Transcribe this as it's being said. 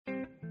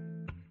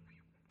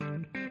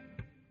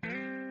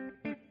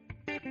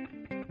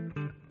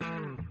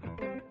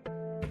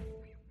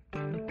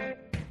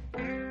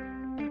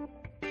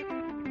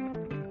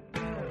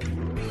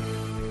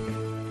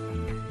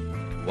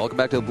Welcome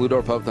back to the Blue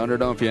Door Pub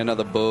Thunderdome for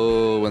another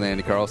Bull with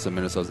Andy Carlson,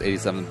 Minnesota's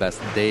 87th best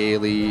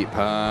daily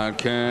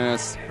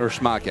podcast, or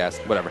schmodcast,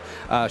 whatever.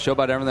 Show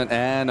about everything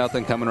and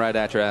nothing coming right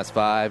at your ass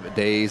 5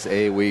 days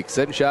a week.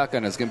 Sitting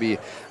shotgun is going to be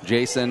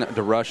Jason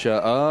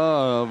DeRusha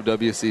of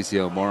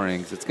WCCO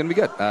Mornings. It's going to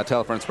be good.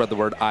 Tell a friend, spread the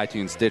word,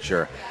 iTunes,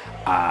 Stitcher,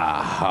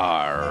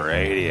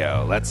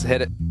 Radio. Let's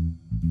hit it.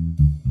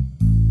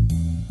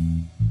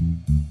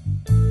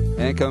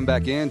 And coming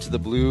back into the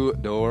Blue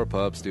Door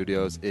Pub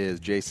Studios is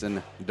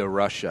Jason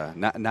DeRusha,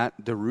 not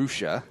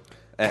DeRusha.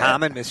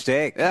 Common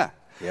mistake. Yeah.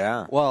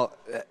 Yeah. Well,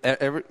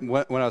 when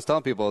I was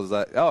telling people, I was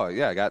like, oh,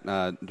 yeah, I got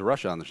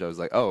DeRusha on the show. I was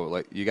like, oh,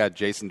 like you got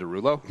Jason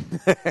Derulo?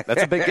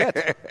 That's a big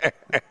get.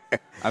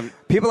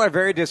 People are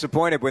very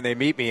disappointed when they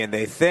meet me and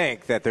they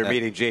think that they're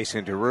meeting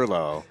Jason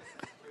Derulo,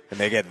 and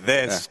they get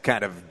this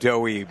kind of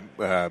doughy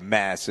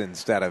mess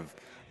instead of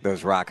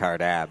those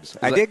rock-hard abs.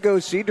 I did go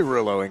see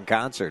Derulo in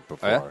concert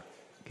before. Oh, yeah?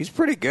 He's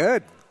pretty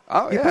good.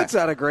 Oh, he puts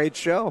on a great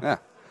show.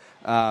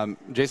 Yeah.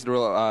 Jason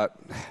Derulo.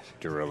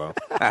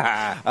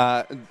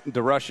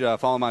 DeRusha.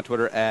 Follow him on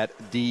Twitter at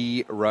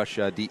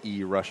DeRusha,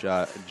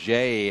 D-E-Rusha,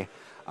 J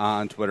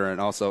on Twitter,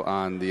 and also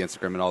on the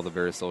Instagram and all the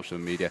various social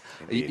media.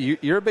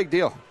 You're a big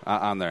deal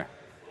on there.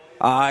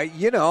 I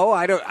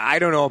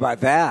don't know about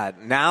that.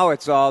 Now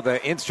it's all the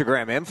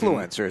Instagram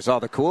influencers.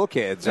 All the cool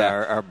kids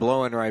are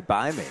blowing right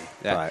by me.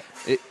 Yeah.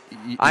 But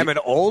I'm an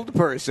old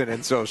person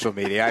in social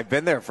media. I've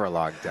been there for a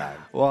long time.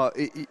 Well,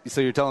 so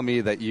you're telling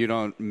me that you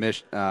don't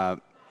mesh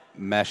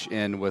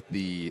in with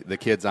the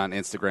kids on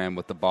Instagram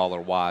with the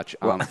baller watch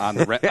on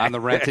the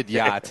rented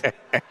yacht.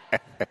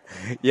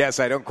 Yes,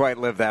 I don't quite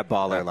live that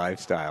baller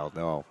lifestyle.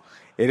 No,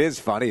 it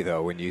is funny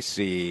though when you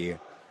see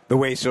the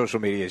way social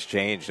media has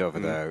changed over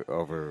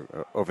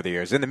the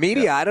years. In the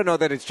media, I don't know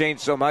that it's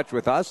changed so much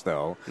with us,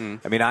 though.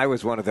 I mean, I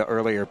was one of the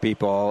earlier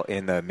people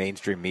in the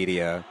mainstream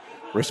media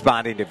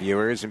responding to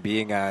viewers and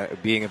being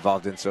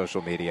involved in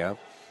social media.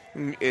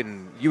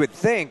 And you would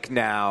think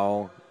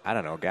now, I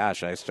don't know,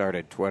 gosh, I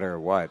started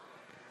Twitter,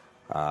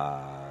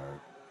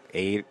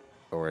 8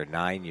 or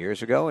 9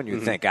 years ago, and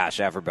you'd think, gosh,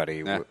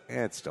 everybody,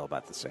 it's still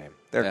about the same.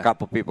 There are a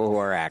couple people who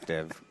are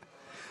active.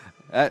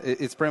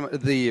 It's pretty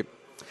much the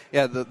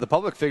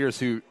public figures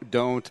who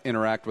don't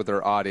interact with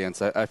their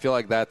audience. I feel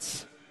like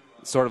that's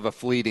sort of a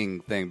fleeting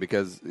thing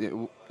because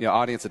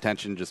audience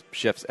attention just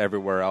shifts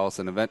everywhere else.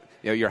 And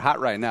you're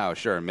hot right now,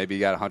 sure. Maybe you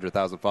got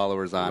 100,000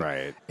 followers on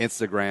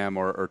Instagram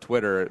or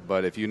Twitter,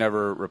 but if you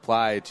never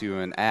reply to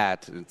an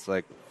it's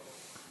like.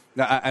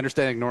 Now, I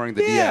understand ignoring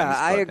the DMs. Yeah,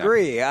 I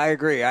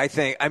agree.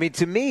 I mean,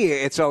 to me,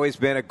 it's always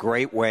been a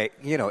great way.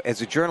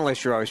 As a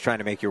journalist, you're always trying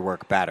to make your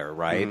work better,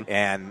 right? Mm-hmm.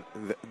 And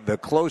the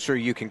closer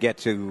you can get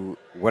to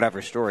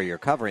whatever story you're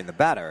covering, the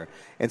better.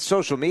 And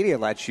social media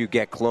lets you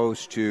get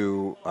close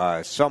to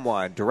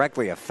someone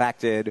directly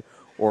affected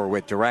or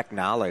with direct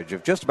knowledge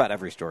of just about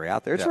every story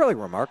out there. It's really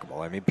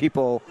remarkable. I mean,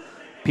 people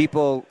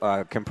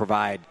can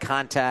provide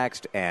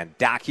context and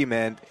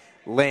document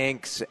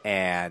links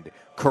and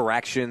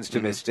corrections to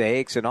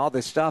mistakes and all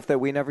this stuff that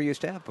we never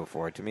used to have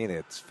before. To me,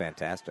 it's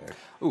fantastic.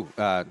 Ooh,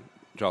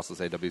 you also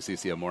say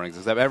WCCO Mornings.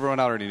 Except everyone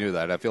already knew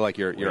that. I feel like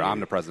you're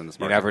omnipresent this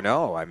morning. You never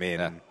know. I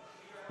mean,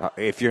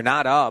 if you're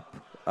not up,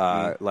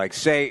 like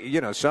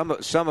say, some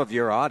of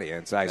your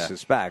audience, I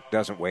suspect,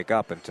 doesn't wake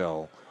up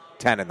until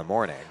 10 in the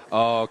morning.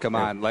 Oh, come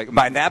on. Like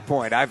by that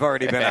point, I've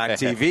already been on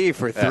TV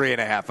for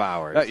 3.5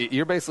 hours.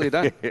 You're basically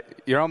done.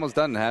 You're almost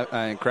done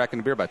cracking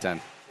a beer by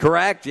 10.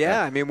 Correct,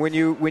 yeah. I mean, when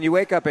you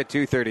wake up at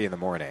 2:30 in the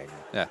morning,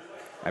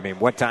 I mean,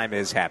 what time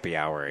is happy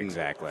hour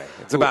exactly?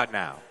 It's about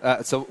now.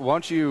 So why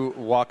don't you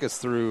walk us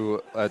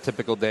through a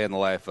typical day in the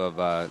life of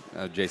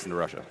Jason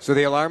DeRusha? So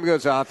the alarm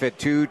goes off at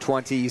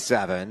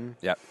 2:27.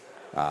 Yep.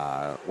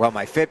 Well,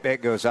 my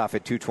Fitbit goes off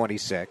at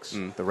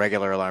 2:26. The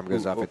regular alarm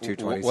goes off at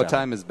 2:27. What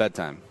time is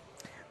bedtime?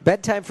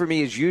 Bedtime for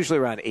me is usually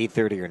around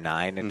 8:30 or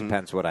 9. It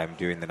depends what I'm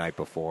doing the night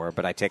before,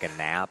 but I take a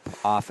nap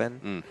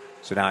often.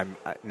 So now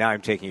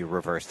I'm taking you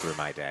reverse through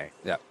my day.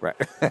 Yeah. Right.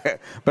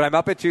 But I'm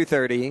up at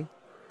 2:30.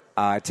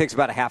 It takes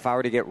about a half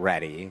hour to get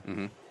ready.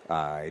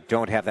 I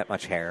don't have that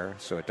much hair,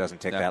 so it doesn't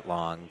take that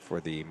long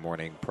for the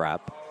morning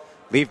prep.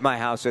 Leave my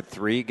house at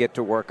 3, get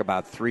to work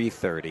about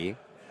 3:30.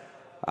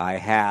 I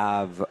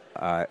have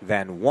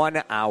then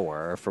 1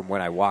 hour from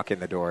when I walk in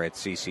the door at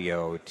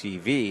CCO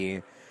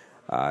TV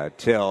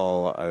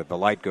till the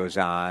light goes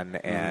on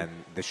and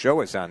the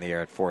show is on the air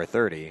at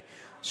 4:30.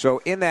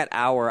 So in that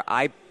hour,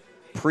 I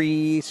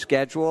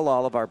pre-schedule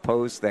all of our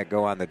posts that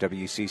go on the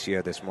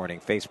WCCO This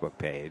Morning Facebook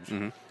page.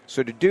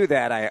 So to do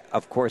that, I,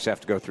 of course, have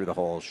to go through the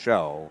whole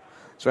show.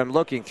 So I'm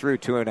looking through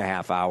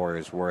 2.5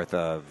 hours worth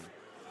of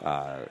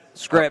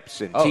scripts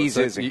and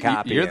teases and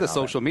copy. You're the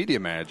social media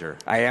manager.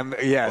 I am,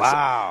 yes.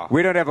 Wow.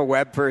 We don't have a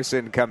web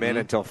person come in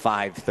until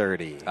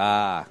 5:30.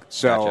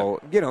 So,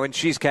 gotcha. And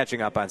she's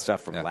catching up on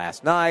stuff from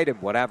last night and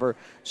whatever.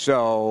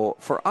 So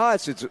for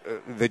us, it's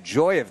the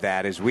joy of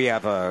that is we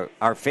have our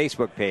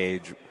Facebook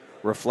page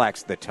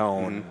reflects the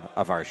tone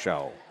of our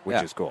show.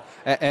 which is cool.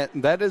 And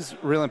that is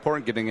really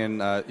important, getting in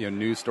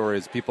news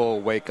stories.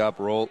 People wake up,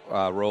 roll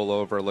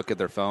over, look at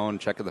their phone,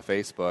 check at the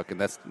Facebook, and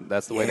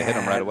that's the way to hit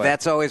them right away.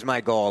 That's always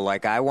my goal.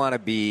 Like, I want to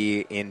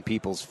be in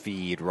people's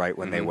feed right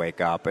when they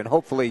wake up, and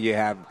hopefully you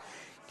have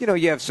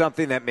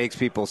something that makes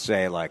people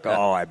say, like,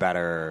 oh, I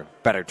better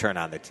turn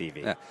on the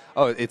TV. Yeah.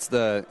 Oh, it's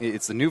the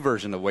new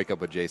version of Wake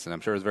Up with Jason.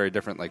 I'm sure it was very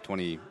different like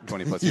 20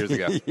 plus years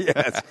ago.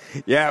 Yes.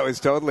 Yeah, it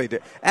was totally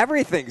different.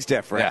 Everything's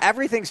different. Yeah.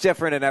 Everything's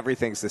different and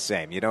everything's the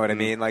same. You know what I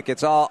mean? Like,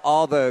 it's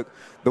all the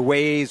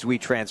ways we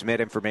transmit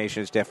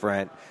information is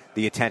different.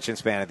 The attention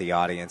span of the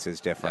audience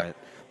is different.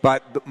 Yeah.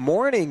 But the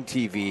morning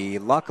TV,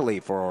 luckily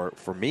for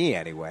me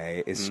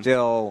anyway, is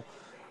still...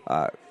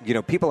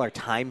 people are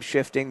time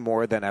shifting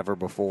more than ever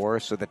before.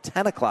 So the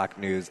 10 o'clock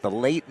news, the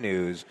late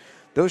news,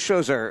 those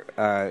shows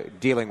are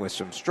dealing with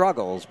some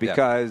struggles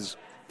because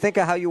think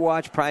of how you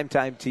watch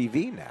primetime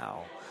TV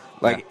now.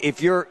 Like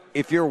if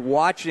you're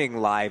watching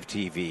live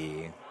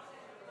TV,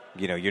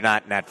 you're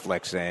not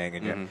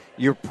Netflixing and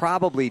you're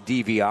probably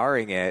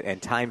DVRing it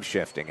and time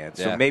shifting it.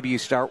 So maybe you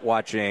start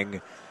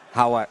watching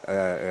How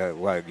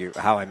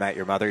I Met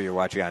Your Mother, you're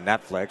watching on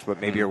Netflix, but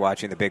maybe you're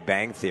watching The Big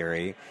Bang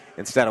Theory.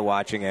 Instead of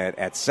watching it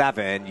at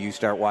 7, you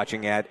start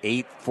watching at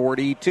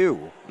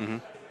 8:42.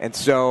 And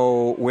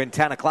so when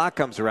 10 o'clock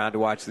comes around to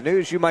watch the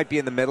news, you might be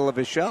in the middle of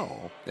a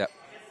show. Yep.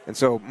 And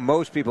so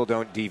most people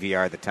don't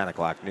DVR the 10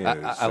 o'clock news.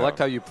 I liked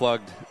how you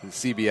plugged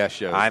CBS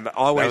shows. I'm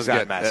always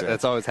on message.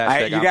 That's always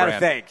hashtag you got to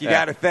think. You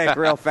got to think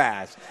real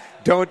fast.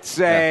 Don't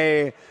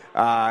say...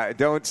 I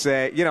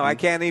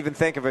can't even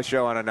think of a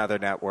show on another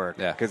network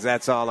because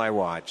that's all I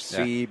watch.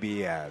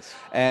 CBS.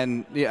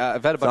 And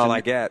I've had a bunch. That's all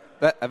I get.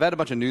 I've had a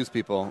bunch of news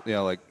people,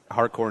 like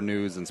hardcore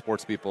news and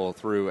sports people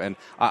through, and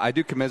I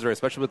do commiserate,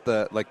 especially with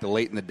the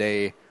late in the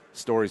day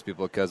stories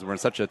people, because we're in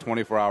such a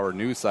 24-hour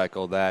news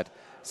cycle that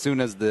as soon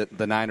as the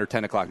 9 or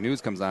 10 o'clock news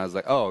comes on, I was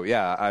like, oh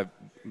yeah, I've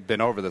been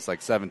over this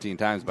like 17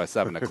 times by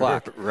 7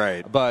 o'clock.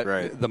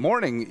 But the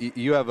morning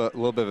you have a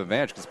little bit of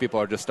advantage because people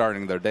are just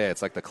starting their day.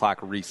 It's like the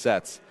clock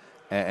resets.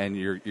 And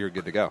you're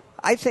good to go.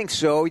 I think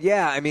so,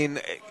 yeah. I mean,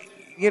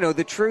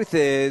 the truth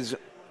is,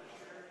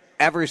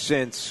 ever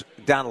since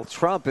Donald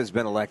Trump has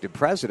been elected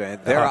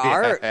president, there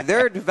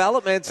are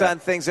developments on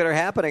things that are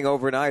happening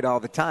overnight all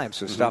the time.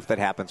 So stuff that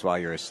happens while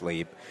you're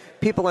asleep.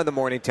 People in the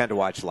morning tend to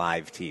watch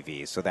live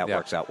TV, so that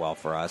works out well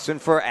for us.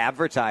 And for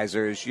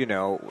advertisers, in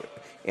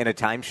a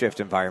time shift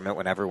environment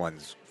when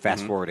everyone's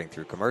fast-forwarding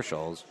through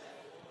commercials,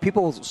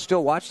 people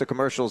still watch the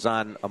commercials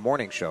on a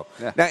morning show.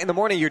 Yeah. Now, in the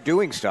morning, you're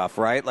doing stuff,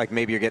 right? Like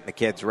maybe you're getting the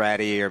kids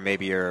ready or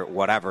maybe you're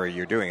whatever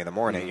you're doing in the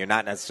morning. You're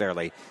not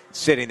necessarily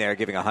sitting there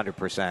giving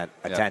 100%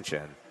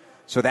 attention.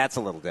 So that's a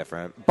little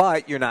different.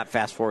 But you're not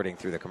fast-forwarding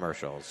through the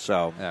commercials.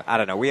 So, I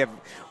don't know. We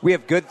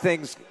have good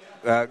things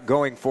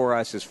going for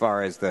us as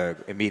far as the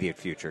immediate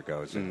future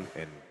goes. And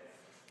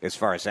as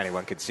far as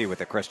anyone can see with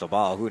the crystal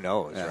ball, who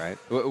knows, right?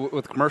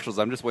 With commercials,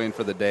 I'm just waiting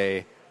for the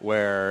day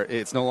where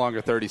it's no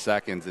longer 30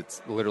 seconds,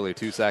 it's literally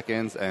 2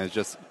 seconds, and it's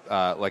just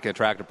like an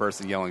attractive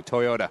person yelling,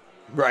 Toyota.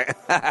 Right.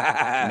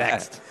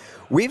 Next.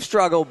 We've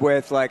struggled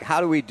with, like, how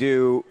do we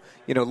do,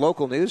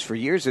 local news for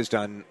years has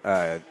done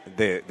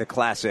the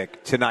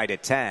classic Tonight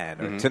at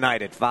 10 or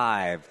Tonight at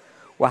 5.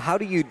 Well, how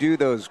do you do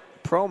those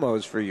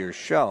promos for your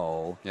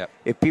show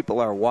if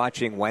people are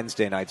watching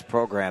Wednesday night's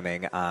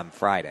programming on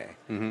Friday?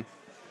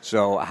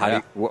 So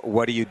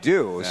what do you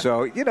do? Yeah.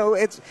 So,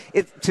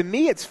 to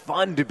me, it's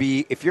fun to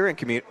be, if you're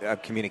in a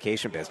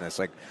communication business,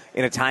 like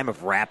in a time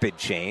of rapid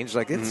change,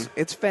 like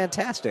it's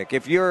fantastic.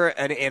 If you're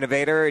an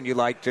innovator and you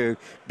like to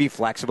be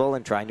flexible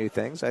and try new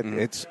things,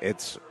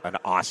 it's an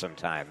awesome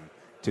time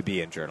to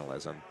be in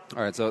journalism.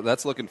 All right, so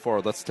that's looking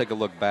forward. Let's take a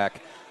look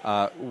back.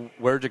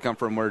 Where'd you come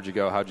from? Where'd you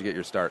go? How'd you get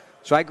your start?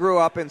 So I grew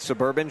up in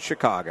suburban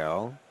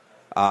Chicago.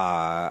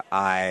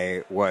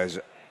 I was,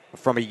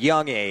 from a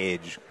young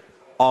age,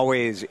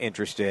 always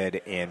interested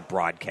in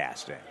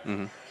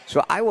broadcasting.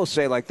 So I will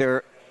say, like,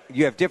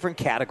 you have different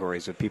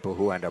categories of people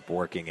who end up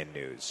working in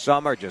news.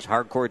 Some are just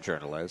hardcore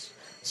journalists.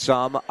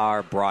 Some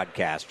are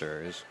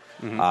broadcasters.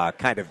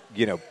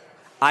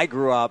 I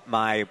grew up,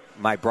 my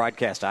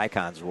broadcast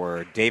icons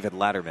were David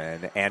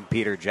Letterman and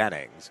Peter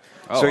Jennings.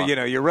 So,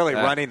 you're really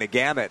running the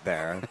gamut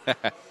there.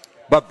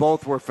 But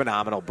both were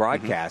phenomenal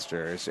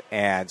broadcasters.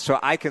 And so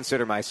I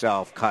consider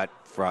myself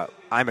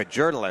I'm a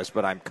journalist,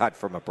 but I'm cut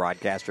from a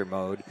broadcaster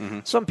mode.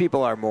 Some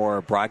people are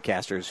more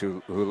broadcasters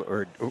who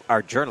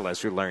are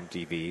journalists who learn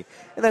TV,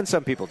 and then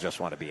some people just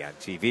want to be on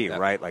TV,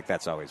 right? Like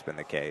that's always been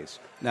the case.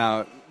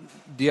 Now,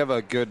 do you have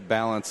a good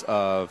balance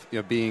of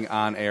being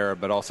on air,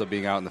 but also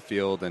being out in the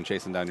field and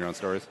chasing down your own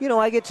stories?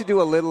 I get to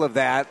do a little of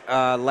that.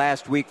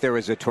 Last week there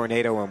was a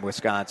tornado in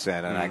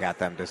Wisconsin, and I got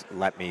them to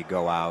let me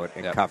go out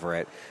and cover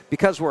it.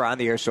 Because we're on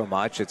the air so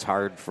much, it's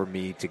hard for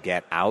me to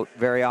get out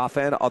very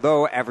often,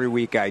 although every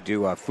week I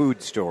do a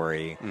food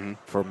story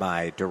for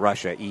my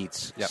DeRusha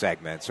Eats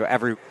segment. So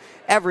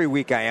every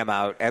week I am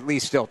out at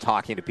least still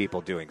talking to people,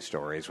 doing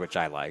stories, which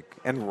I like,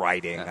 and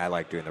writing. I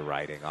like doing the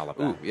writing, all of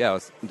that.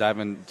 Let's dive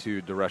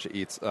into DeRusha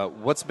Eats.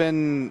 What's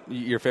been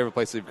your favorite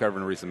place that you've covered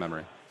in recent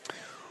memory?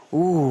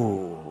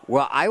 Ooh.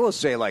 Well, I will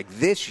say, like,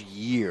 this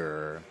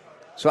year,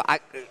 so I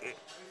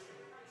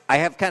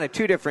have kind of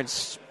two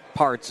different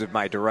parts of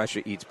my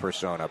DeRusha Eats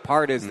persona.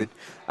 Part is that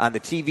on the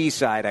TV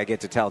side, I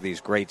get to tell these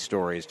great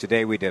stories.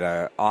 Today we did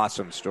an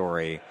awesome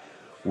story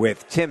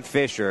with Tim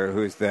Fisher,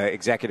 who's the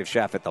executive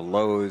chef at the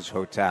Lowe's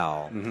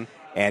Hotel.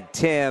 And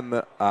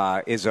Tim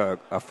is a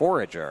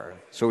forager.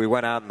 So we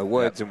went out in the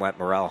woods and went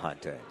morel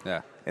hunting.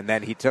 Yeah. And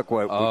then he took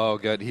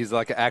what... good. He's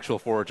like an actual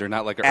forager,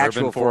 not like an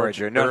actual urban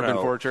forager.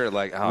 No. Forager,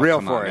 like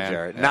real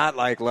forager. Not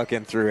like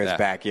looking through his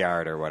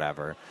backyard or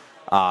whatever.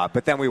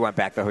 But then we went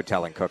back to the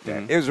hotel and cooked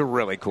it. It was a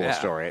really cool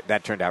story.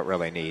 That turned out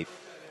really neat.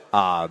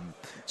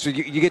 So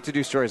you get to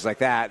do stories like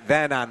that.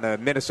 Then on the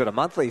Minnesota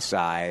Monthly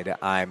side,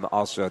 I'm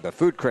also the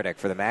food critic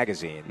for the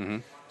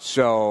magazine.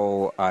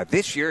 So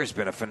this year has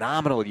been a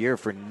phenomenal year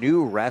for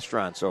new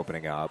restaurants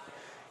opening up.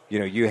 You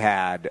know, you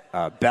had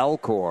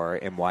Belcor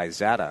in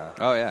Wayzata.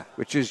 Oh, yeah.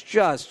 Which is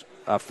just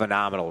a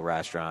phenomenal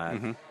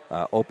restaurant.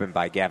 Opened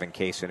by Gavin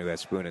Kaysen, who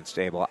has Spoon and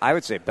Stable. I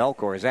would say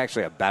Belcor is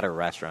actually a better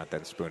restaurant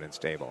than Spoon and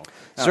Stable.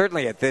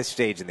 Certainly at this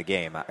stage in the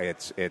game,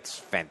 it's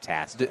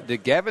fantastic.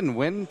 Did Gavin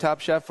win Top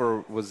Chef,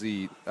 or was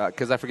he?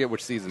 Because I forget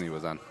which season he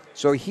was on.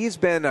 So he's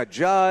been a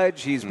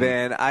judge. He's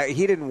been.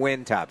 He didn't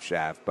win Top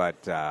Chef,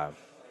 but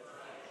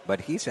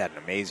he's had an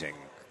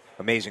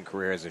amazing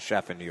career as a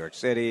chef in New York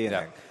City and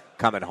then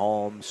coming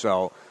home.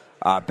 So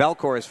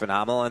Belcor is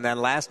phenomenal. And then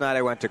last night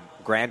I went to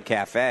Grand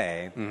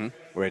Cafe,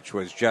 which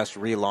was just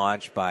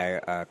relaunched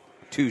by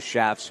two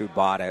chefs who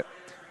bought it.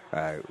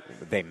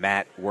 They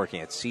met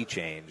working at Sea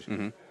Change.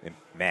 And,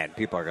 man,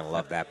 people are going to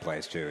love that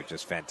place, too.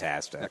 Just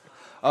fantastic.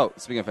 Oh,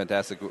 speaking of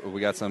fantastic,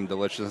 we got some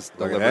delicious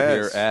delivered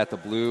here at the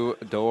Blue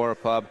Door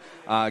Pub.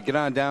 Get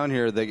on down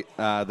here.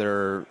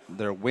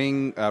 Their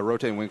wing,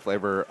 rotating wing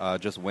flavor,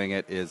 just wing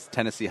it, is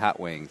Tennessee hot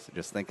wings.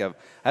 Just think of,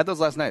 I had those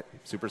last night.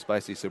 Super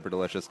spicy, super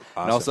delicious.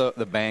 Awesome. And also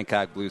the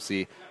Bangkok Blue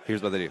Sea.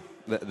 Here's what they do.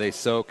 They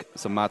soak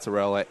some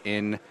mozzarella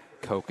in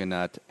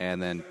coconut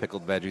and then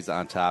pickled veggies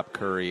on top,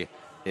 curry.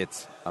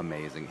 It's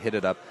amazing. Hit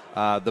it up.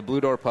 The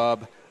Blue Door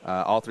Pub.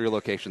 All three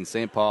locations,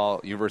 St. Paul,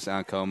 University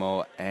on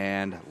Como,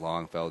 and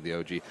Longfellow, the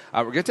OG.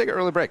 We're going to take an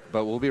early break,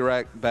 but we'll be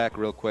right back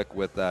real quick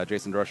with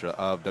Jason DeRusha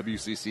of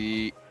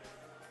WCCO.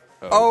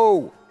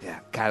 Oh! Yeah,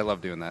 God, I love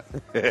doing that.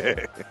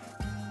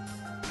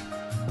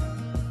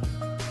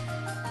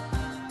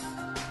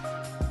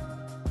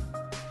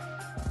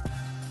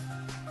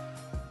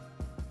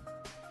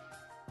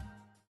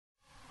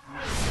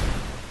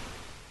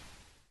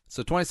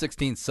 So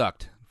 2016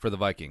 sucked for the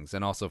Vikings,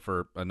 and also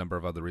for a number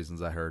of other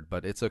reasons I heard,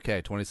 but it's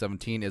okay.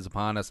 2017 is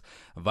upon us.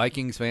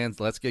 Vikings fans,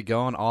 let's get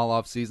going. All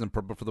off-season,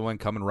 Purple for the Win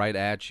coming right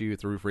at you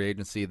through free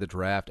agency, the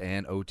draft,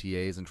 and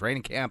OTAs and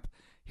training camp.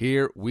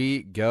 Here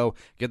we go.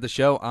 Get the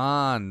show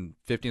on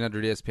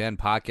 1500 ESPN,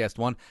 Podcast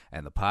One,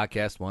 and the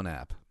Podcast One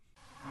app.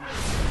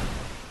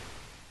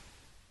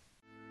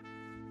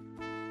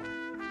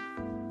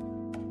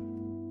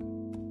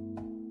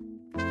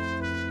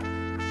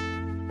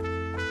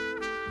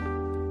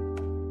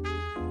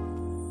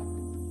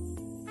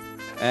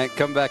 And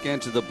come back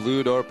into the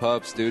Blue Door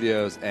Pub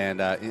studios.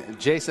 And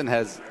Jason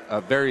has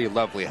a very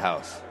lovely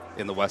house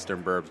in the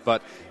Western Burbs.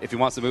 But if he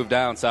wants to move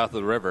down south of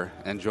the river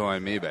and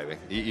join me, baby,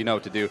 you know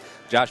what to do.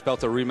 Josh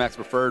Pelto, Remax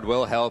Preferred,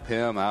 will help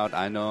him out.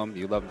 I know him.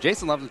 You love him.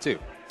 Jason loves him, too.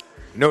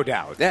 No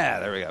doubt.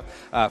 Yeah, there we go.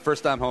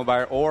 First-time home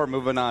buyer or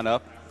moving on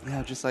up.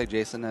 Yeah, just like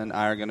Jason and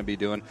I are going to be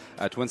doing.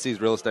 Twin Cities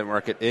Real Estate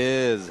Market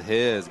is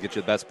his. Get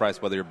you the best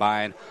price, whether you're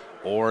buying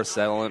or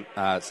selling.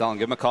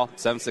 Give him a call,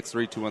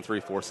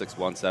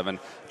 763-213-4617.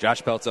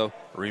 Josh Pelto,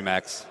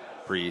 Remax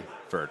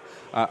Preferred.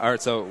 All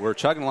right, so we're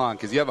chugging along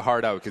because you have a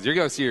hard out because you're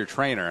going to see your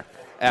trainer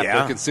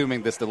after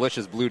consuming this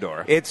delicious Blue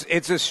Door.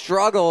 It's a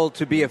struggle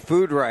to be a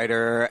food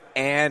writer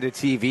and a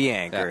TV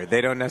anchor. Yeah.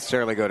 They don't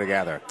necessarily go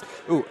together.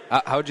 Ooh,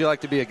 how would you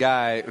like to be a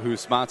guy who's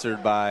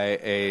sponsored by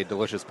a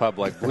delicious pub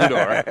like Blue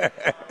Door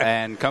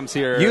and comes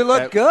here? You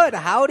look good.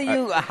 How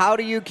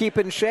do you keep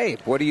in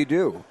shape? What do you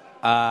do?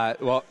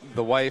 Well,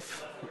 the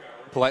wife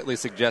politely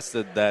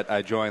suggested that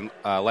I join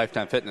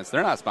Lifetime Fitness.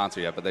 They're not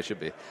sponsored yet, but they should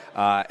be.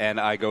 And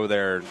I go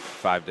there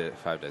 5 days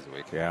a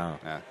week.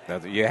 Yeah.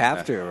 You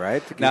have to,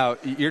 right? Now,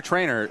 your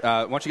trainer,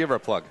 why don't you give her a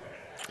plug?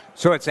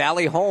 So it's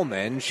Allie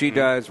Holman. She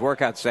does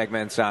workout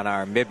segments on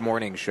our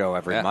mid-morning show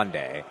every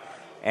Monday.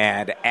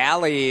 And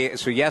Allie,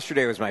 so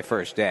yesterday was my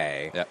first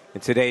day. Yep.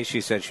 And today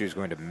she said she was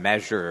going to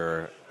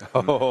measure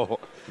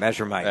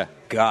my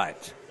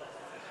gut.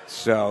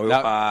 So,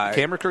 now,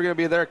 camera crew going to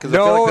be there? Because I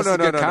feel like this is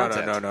good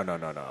content.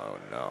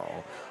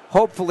 No.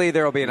 Hopefully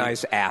there will be a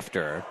nice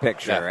after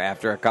picture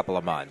after a couple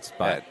of months.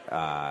 But,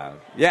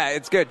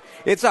 it's good.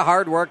 It's a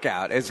hard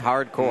workout. It's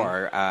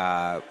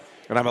hardcore.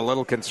 And I'm a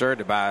little concerned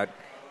about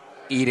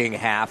eating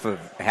half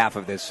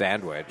of this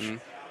sandwich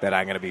that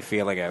I'm going to be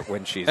feeling it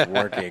when she's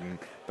working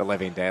the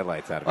living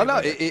daylights out of me. Oh, no,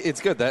 it's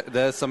good.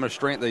 That's some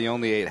restraint that you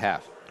only ate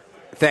half.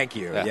 Thank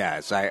you. Yeah.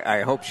 Yes,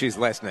 I hope she's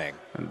listening.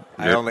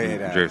 I only ate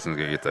half. Jason's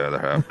going to get the other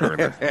half during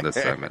this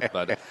segment.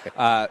 But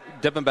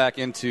dipping back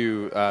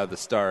into the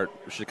start,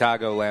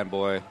 Chicago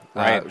Landboy,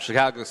 right.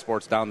 Chicago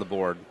sports down the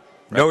board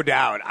No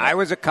doubt. I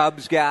was a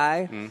Cubs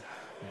guy.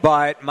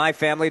 But my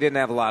family didn't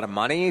have a lot of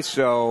money,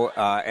 so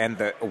and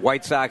the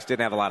White Sox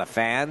didn't have a lot of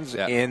fans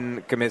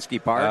in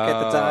Comiskey Park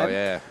at the time.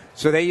 Yeah.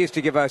 So they used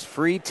to give us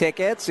free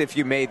tickets if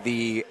you made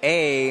the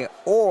A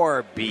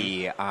or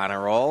B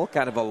honor roll,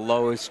 kind of a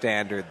low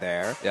standard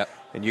there. Yep.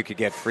 And you could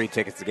get free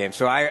tickets to games.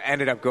 So I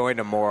ended up going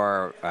to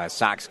more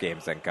Sox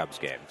games than Cubs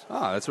games.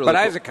 Oh, that's really But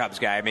cool. I was a Cubs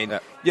guy. I mean,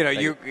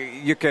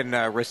 you can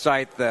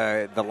recite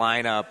the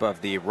lineup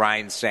of the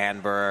Ryne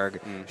Sandberg,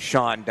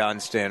 Sean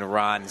Dunston,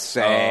 Ron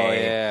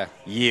Say,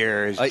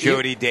 years,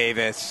 Jody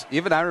Davis.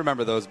 Even I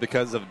remember those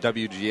because of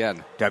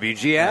WGN.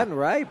 WGN,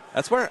 right.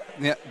 That's where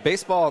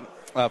baseball,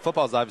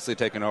 football has obviously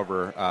taken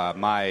over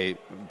my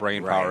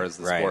brain power as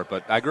the sport.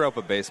 But I grew up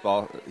with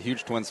baseball,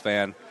 huge Twins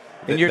fan.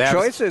 And your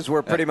choices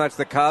were pretty much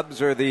the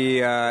Cubs or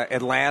the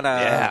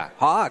Atlanta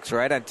Hawks,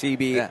 right, on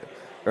TB,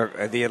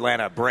 or the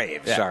Atlanta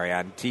Braves, sorry,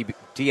 on TNT,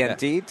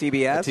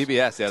 TBS?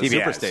 TBS, the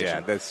Superstation. Yeah,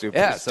 the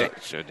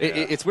Superstation.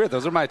 It's weird.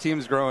 Those are my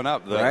teams growing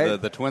up,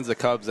 the Twins, the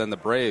Cubs, and the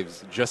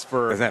Braves, just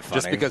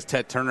because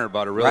Ted Turner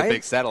bought a really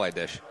big satellite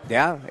dish.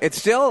 Yeah, it's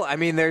still, I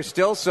mean, there's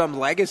still some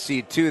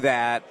legacy to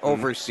that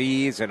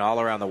overseas and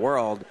all around the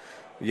world.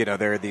 You know,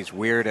 there are these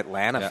weird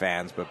Atlanta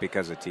fans, but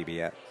because of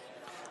TBS.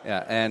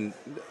 Yeah, and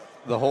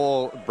the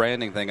whole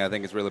branding thing, I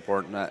think, is really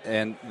important.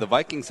 And the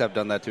Vikings have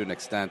done that to an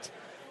extent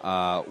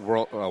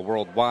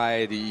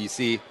worldwide. You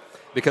see,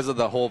 because of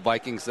the whole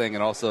Vikings thing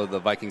and also the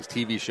Vikings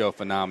TV show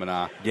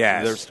phenomena,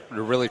 they're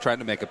really trying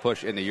to make a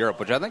push into Europe,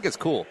 which I think is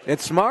cool.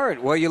 It's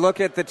smart. Well, you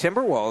look at the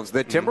Timberwolves.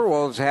 The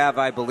Timberwolves have,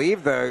 I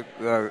believe,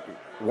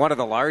 one of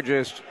the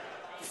largest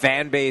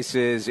fan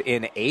bases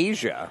in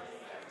Asia.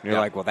 You're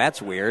like, well,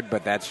 that's weird,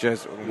 but that's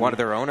just one of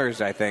their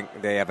owners. I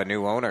think they have a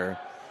new owner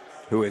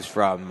who is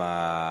from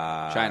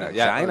China.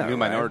 China, new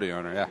minority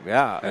owner,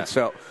 And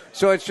so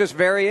it's just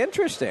very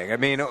interesting. I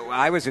mean,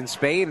 I was in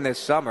Spain this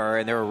summer,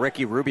 and there were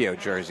Ricky Rubio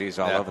jerseys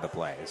all over the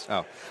place.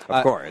 Oh,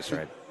 of course,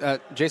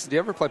 right? Jason, do you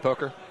ever play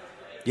poker?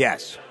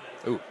 Yes.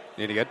 Ooh,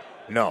 any good?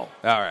 No.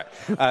 All right.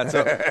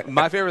 So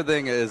my favorite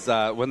thing is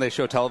when they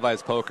show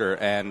televised poker,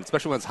 and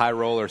especially when it's high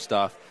roller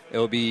stuff,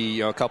 it'll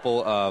be a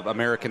couple of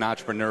American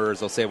entrepreneurs.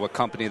 They'll say what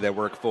company they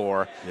work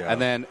for, and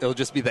then it'll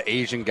just be the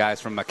Asian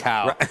guys from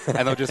Macau,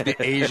 and they'll just be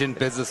Asian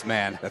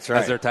businessman. That's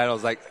right. As their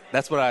titles. Like,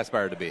 that's what I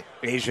aspire to be.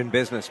 Asian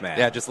businessman.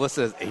 Yeah, just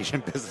listed as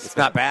Asian businessman. It's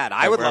not bad.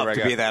 I would love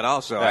to be that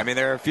also. Yeah. I mean,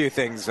 there are a few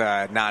things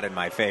not in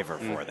my favor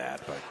for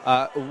that.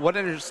 But. What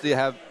interest do you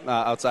have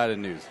outside of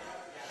news?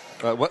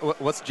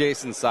 What's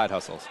Jason's side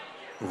hustles?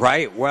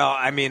 Right. Well,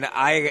 I mean,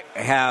 I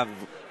have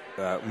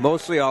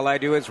mostly all I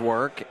do is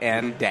work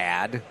and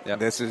dad. Yep.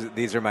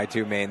 These are my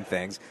two main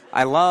things.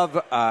 I love.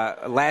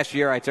 Last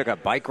year, I took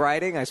up bike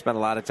riding. I spent a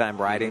lot of time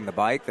riding the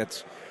bike.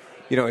 That's,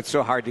 it's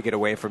so hard to get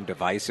away from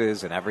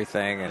devices and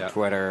everything, and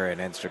Twitter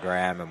and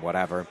Instagram and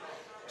whatever.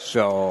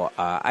 So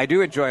I do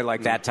enjoy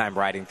that time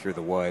riding through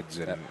the woods.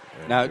 And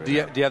now, do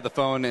you have the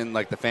phone in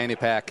the fanny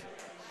pack?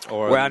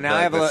 Well, now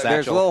I have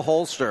there's a little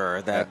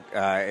holster that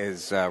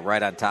is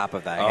right on top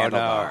of the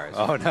handlebars.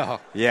 Oh, no.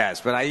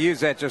 Yes, but I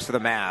use that just for the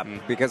map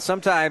because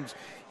sometimes,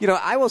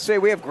 I will say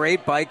we have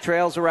great bike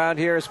trails around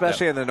here,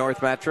 especially in the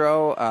North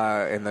Metro,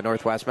 in the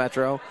Northwest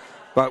Metro.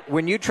 But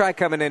when you try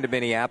coming into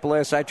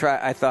Minneapolis, I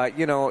thought,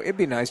 it'd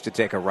be nice to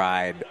take a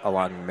ride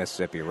along the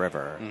Mississippi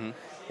River.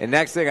 And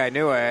next thing I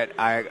knew it,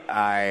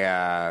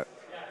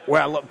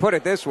 well, put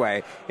it this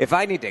way. If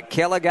I need to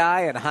kill a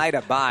guy and hide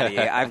a body,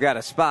 I've got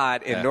a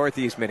spot in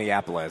northeast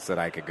Minneapolis that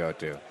I could go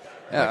to.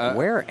 Yeah,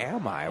 where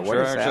am I? I'm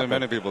sure actually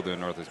many people do in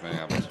northeast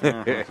Minneapolis.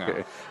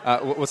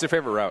 What's your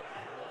favorite route?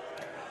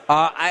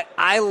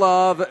 I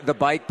love the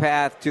bike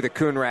path to the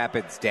Coon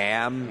Rapids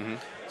Dam.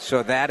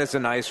 So that is a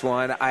nice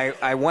one.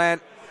 I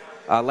went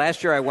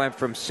last year. I went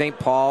from St.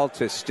 Paul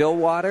to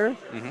Stillwater.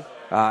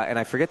 And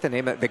I forget the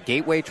name of the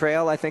Gateway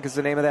Trail, I think is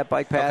the name of that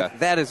bike path. Okay.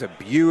 That is a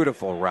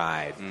beautiful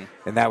ride,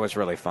 and that was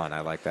really fun.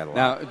 I like that a lot.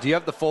 Now, do you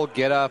have the full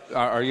get-up?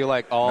 Are you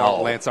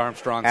all Lance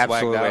Armstrong swagged out?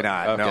 Absolutely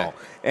not, okay. No.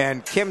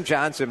 And Kim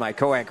Johnson, my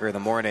co-anchor in the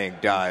morning,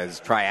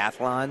 does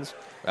triathlons.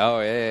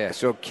 Oh, yeah.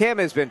 So Kim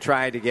has been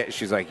trying to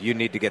she's like, you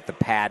need to get the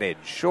padded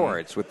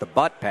shorts with the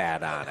butt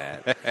pad on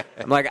it.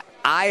 I'm like,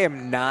 I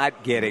am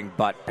not getting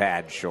butt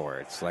pad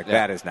shorts.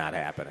 That is not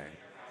happening.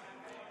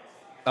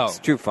 Oh, it's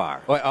too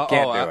far. Well,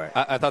 Can't do it.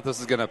 I thought this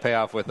was going to pay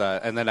off with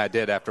and then I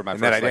did after my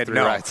first 3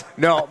 rides.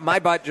 No, my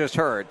butt just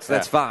hurts.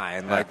 That's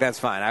fine. That's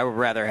fine. I would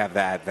rather have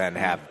that than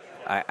have.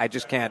 I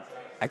just can't.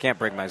 I can't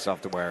bring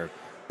myself to wear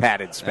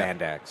padded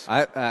spandex.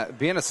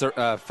 Being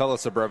a fellow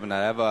suburban,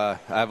 I have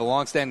a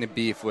long-standing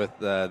beef with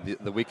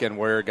the weekend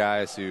warrior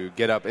guys who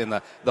get up in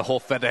the whole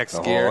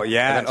FedEx gear. Oh,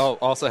 yes. And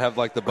also have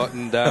the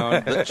button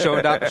down,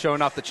 showing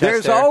off the chest.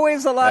 There's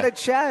always a lot of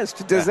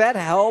chest. Does that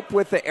help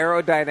with the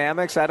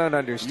aerodynamics? I don't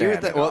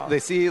understand. Well, they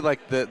see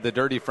the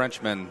dirty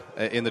Frenchman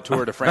in the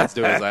Tour de France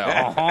do it. It's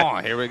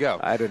like, here we go.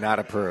 I do not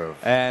approve.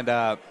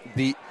 And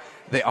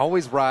they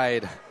always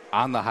ride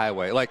on the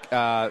highway,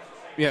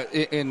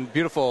 in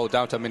beautiful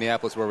downtown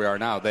Minneapolis where we are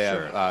now. They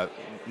have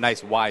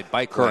nice wide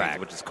bike lanes,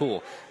 which is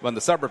cool. But in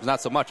the suburbs,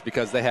 not so much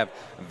because they have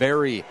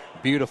very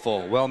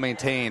beautiful,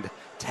 well-maintained,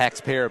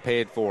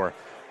 taxpayer-paid-for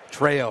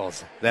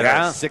trails that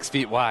are 6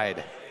 feet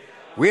wide.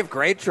 We have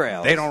great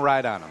trails. They don't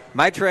ride on them.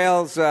 My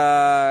trails,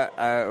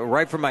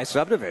 right from my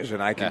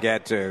subdivision, I can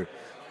get to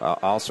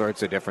all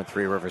sorts of different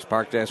Three Rivers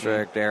Park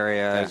District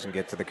areas and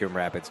get to the Coombe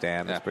Rapids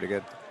Dam. That's pretty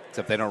good.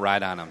 Except they don't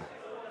ride on them.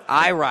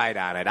 I ride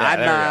on it.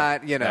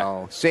 I'm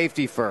not,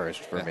 safety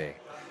first for me.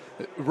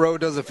 Road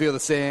doesn't feel the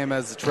same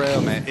as the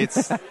trail, man.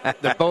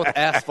 They're both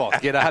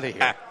asphalt. Get out of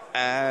here.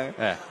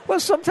 Well,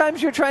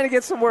 sometimes you're trying to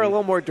get somewhere a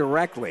little more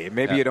directly.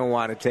 Maybe you don't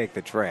want to take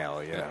the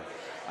trail.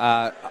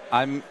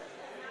 I'm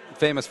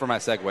famous for my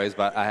segues,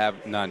 but I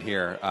have none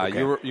here. Okay.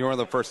 You were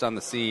the first on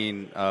the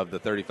scene of the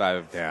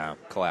 35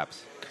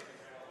 collapse.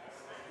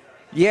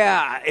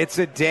 Yeah, it's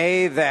a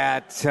day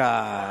that,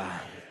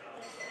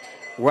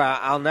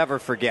 I'll never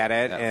forget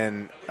it.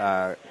 And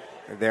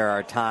there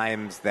are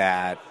times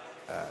that,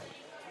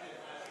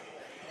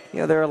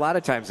 there are a lot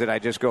of times that I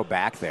just go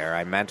back there.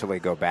 I mentally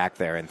go back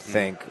there and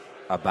think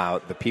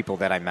about the people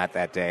that I met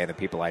that day and the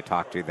people I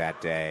talked to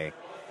that day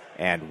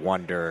and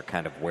wonder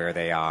kind of where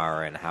they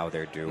are and how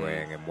they're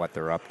doing and what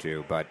they're up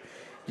to. But,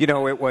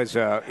 it was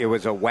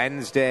a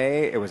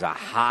Wednesday. It was a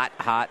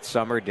hot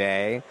summer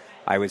day.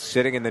 I was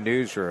sitting in the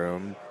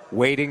newsroom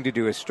waiting to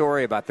do a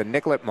story about the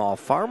Nicollet Mall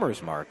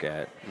Farmers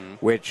Market,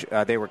 which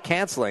they were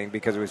canceling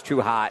because it was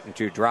too hot and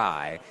too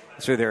dry.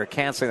 So they were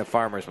canceling the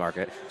farmers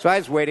market. So I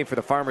was waiting for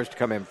the farmers to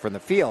come in from the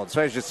field.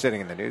 So I was just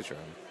sitting in the newsroom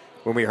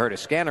when we heard a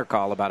scanner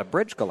call about a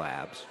bridge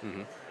collapse.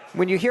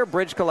 When you hear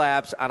bridge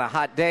collapse on a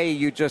hot day,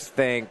 you just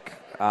think,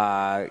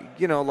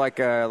 like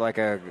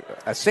a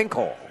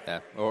sinkhole. Yeah,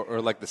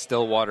 or like the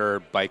Stillwater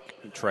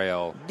bike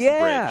trail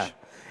bridge.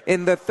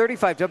 In the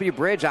 35W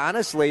bridge,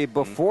 honestly,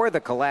 before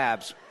the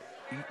collapse,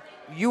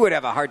 you would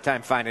have a hard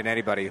time finding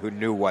anybody who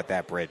knew what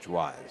that bridge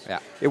was. Yeah.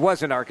 It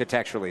wasn't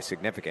architecturally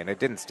significant. It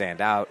didn't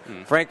stand out.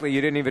 Frankly,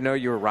 you didn't even know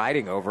you were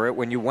riding over it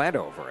when you went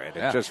over it.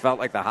 It just felt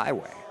like the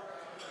highway.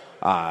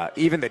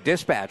 Even the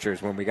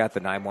dispatchers, when we got the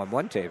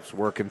 911 tapes,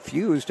 were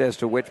confused as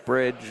to which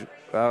bridge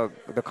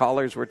the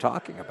callers were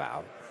talking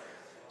about.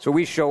 So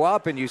we show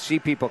up, and you see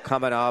people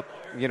coming up,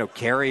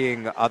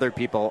 carrying other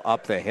people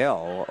up the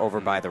hill over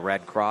by the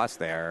Red Cross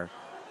there,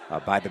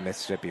 by the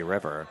Mississippi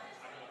River.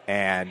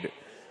 And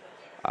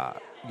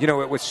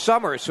it was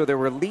summer, so there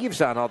were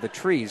leaves on all the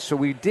trees. So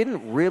we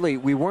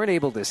weren't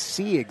able to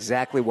see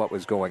exactly what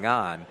was going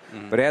on.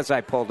 But as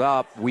I pulled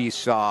up, we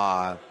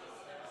saw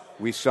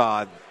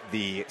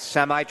the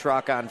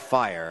semi-truck on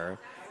fire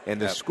and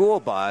the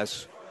school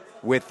bus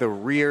with the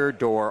rear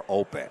door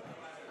open,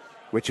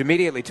 which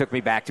immediately took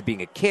me back to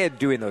being a kid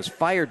doing those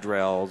fire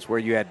drills where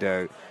you had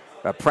to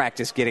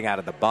practice getting out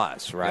of the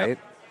bus, right? Yep.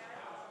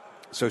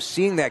 So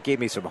seeing that gave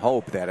me some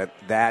hope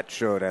that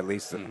showed at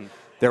least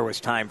there was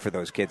time for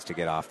those kids to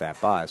get off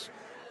that bus.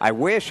 I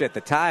wish at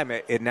the time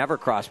it never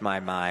crossed my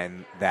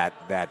mind that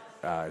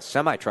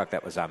semi-truck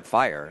that was on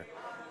fire,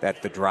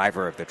 that the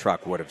driver of the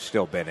truck would have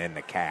still been in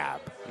the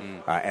cab.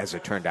 As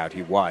it turned out,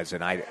 he was.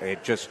 And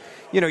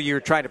you're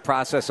trying to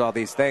process all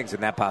these things,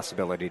 and that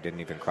possibility didn't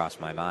even cross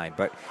my mind.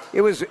 But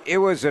it was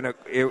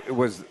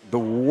the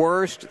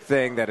worst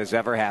thing that has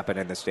ever happened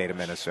in the state of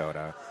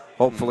Minnesota.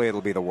 Hopefully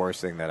it'll be the worst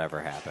thing that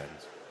ever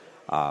happens.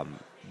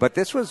 But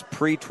this was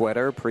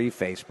pre-Twitter,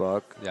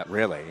 pre-Facebook,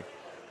 really.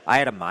 I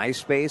had a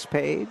MySpace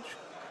page.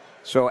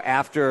 So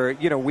after,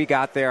 we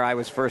got there, I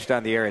was first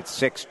on the air at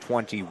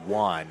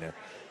 6:21.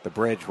 The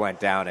bridge went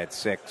down at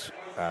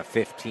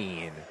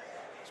 6:15.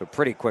 So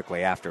pretty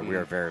quickly after, we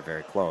were very,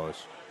 very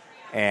close.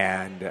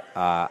 And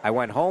I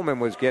went home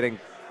and was getting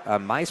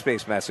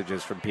MySpace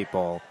messages from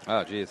people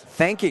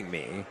thanking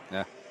me.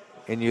 Yeah.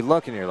 And you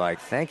look and you're like,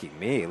 thanking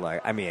me?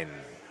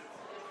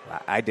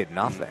 I did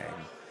nothing.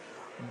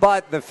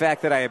 But the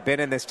fact that I had been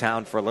in this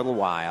town for a little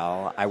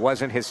while, I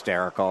wasn't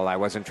hysterical. I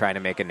wasn't trying to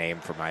make a name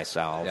for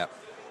myself. Yep.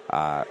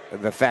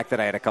 The fact that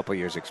I had a couple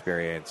years'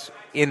 experience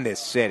in this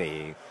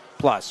city,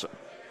 plus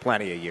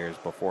plenty of years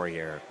before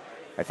here,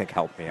 I think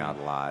helped me out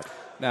a lot.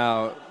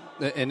 Now,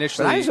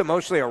 initially... But I was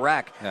emotionally a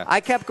wreck. Yeah. I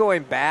kept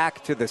going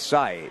back to the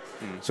site.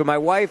 So my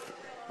wife,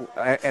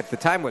 at the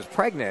time, was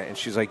pregnant, and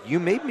she's like, you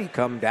made me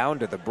come down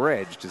to the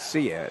bridge to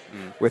see it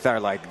with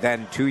our,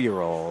 then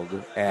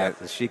 2-year-old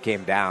as she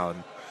came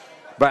down.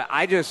 But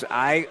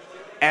I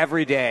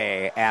every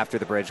day after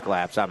the bridge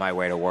collapsed on my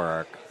way to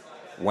work,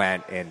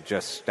 went and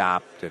just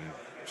stopped and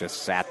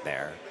just sat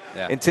there.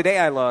 Yeah. And today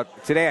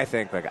I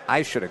think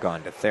I should have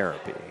gone to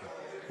therapy,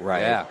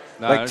 right? Yeah.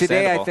 No,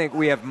 today I think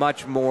we have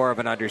much more of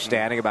an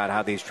understanding about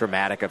how these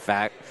traumatic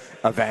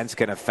events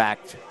can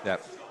affect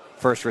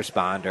first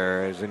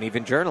responders and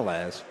even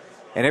journalists,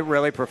 and it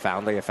really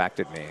profoundly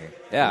affected me.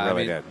 Yeah, it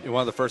really did.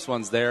 One of the first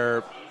ones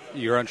there.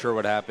 You're unsure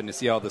what happened. You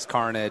see all this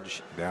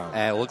carnage,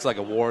 and it looks like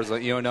a war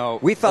zone.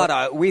 We thought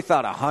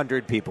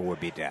 100 people would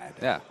be dead.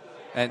 Yeah,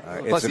 and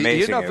plus, it's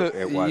amazing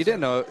you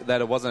didn't know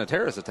that it wasn't a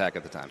terrorist attack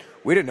at the time.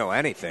 We didn't know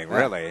anything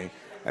really.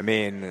 I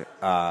mean,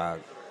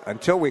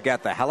 until we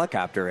got the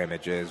helicopter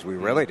images, we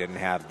really didn't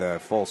have the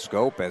full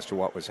scope as to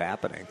what was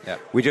happening.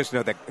 Yep. We just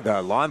know that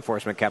the law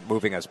enforcement kept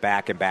moving us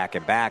back and back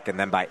and back, and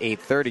then by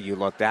 8:30 you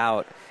looked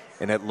out,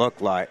 and it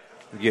looked like,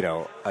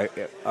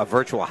 a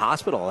virtual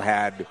hospital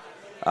had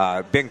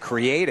been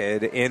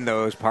created in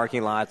those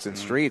parking lots and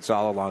streets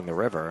all along the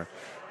river.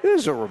 It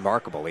was a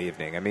remarkable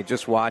evening. I mean,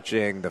 just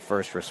watching the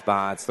first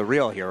response, the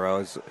real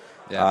heroes,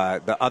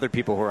 the other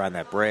people who were on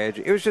that bridge.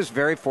 It was just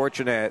very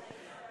fortunate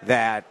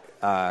that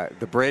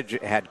the bridge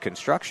had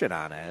construction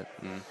on it.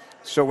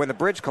 So when the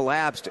bridge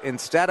collapsed,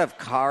 instead of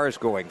cars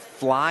going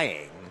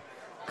flying,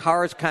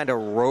 cars kind of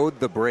rode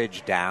the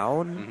bridge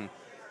down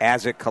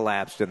as it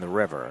collapsed in the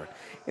river.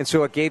 And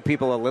so it gave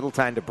people a little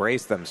time to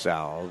brace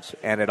themselves,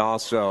 and it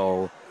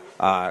also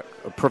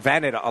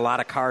prevented a lot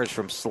of cars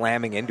from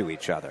slamming into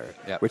each other,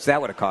 which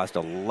that would have caused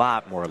a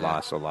lot more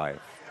loss of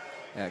life.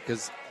 Yeah,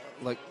 because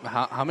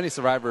how many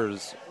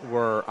survivors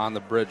were on the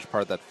bridge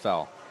part that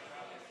fell?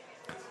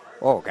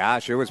 Oh,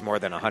 gosh, it was more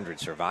than 100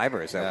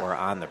 survivors that were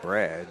on the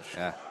bridge.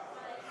 Yeah.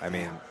 I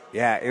mean,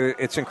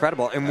 it's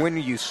incredible. And when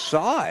you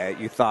saw it,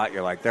 you thought,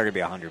 there are going to be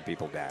 100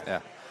 people dead. Yeah.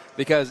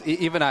 Because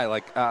even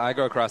I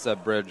go across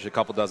that bridge a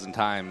couple dozen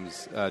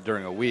times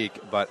during a week,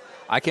 but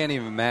I can't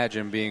even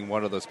imagine being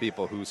one of those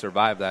people who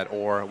survived that,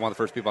 or one of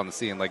the first people on the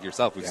scene like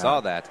yourself who saw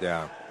that,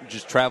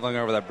 just traveling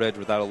over that bridge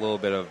without a little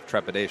bit of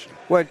trepidation.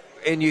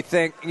 And you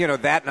think,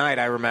 that night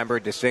I remember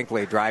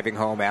distinctly driving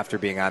home after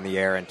being on the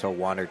air until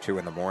 1 or 2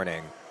 in the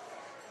morning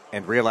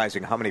and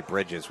realizing how many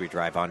bridges we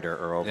drive under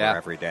or over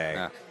every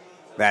day.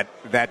 Yeah.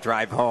 That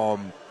drive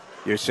home,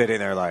 you're sitting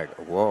there like,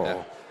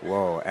 whoa,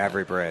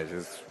 every bridge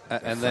is.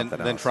 And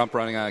then Trump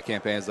running on a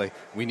campaign is like,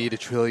 we need $1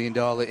 trillion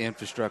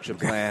infrastructure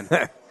plan.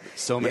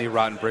 So many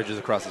rotten bridges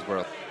across this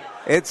world.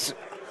 It's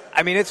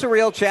a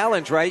real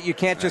challenge, right? You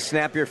can't just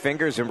snap your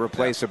fingers and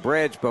replace a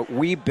bridge, but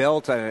we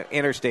built an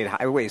interstate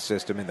highway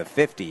system in the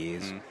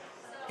 50s,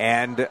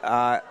 and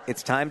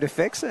it's time to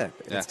fix it.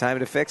 Yeah. It's time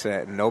to fix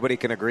it, and nobody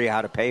can agree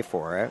how to pay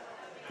for it,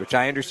 which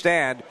I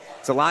understand.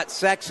 It's a lot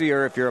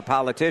sexier if you're a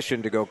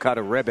politician to go cut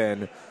a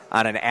ribbon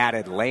on an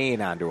added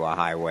lane onto a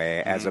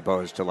highway as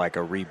opposed to like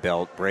a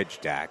rebuilt bridge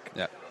deck.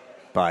 Yeah.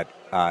 But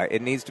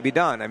it needs to be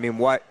done. I mean,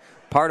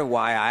 part of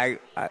why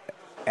I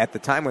at the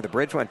time when the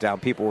bridge went down,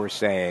 people were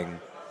saying,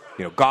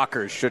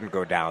 gawkers shouldn't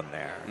go down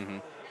there.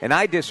 And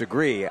I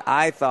disagree.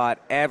 I thought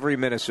every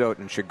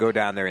Minnesotan should go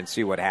down there and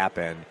see what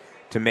happened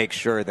to make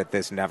sure that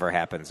this never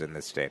happens in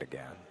this state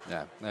again.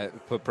 Yeah,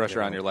 put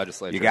pressure on your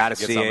legislature. You got to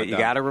see it. You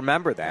got to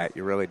remember that.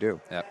 You really do.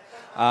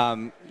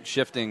 Yeah.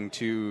 Shifting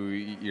to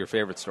your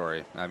favorite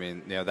story. I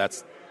mean,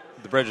 that's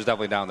the bridge is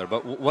definitely down there.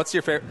 But what's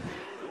your favorite?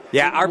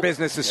 Yeah, our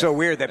business is so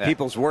weird that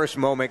people's worst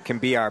moment can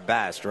be our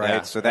best, right?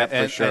 Yeah. So that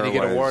for sure. And you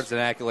get awards and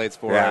accolades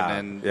for it,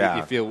 and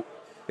you feel.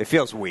 It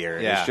feels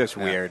weird. Yeah, it's just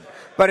weird.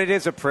 But it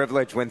is a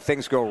privilege when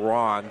things go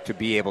wrong to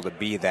be able to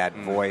be that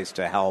voice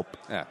to help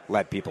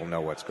let people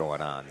know what's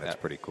going on. That's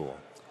pretty cool.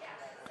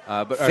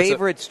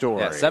 Favorite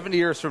story? 70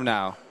 years from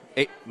now,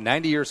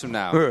 90 years from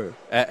now,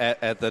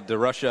 at the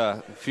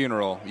DeRusha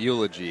funeral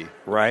eulogy,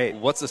 right?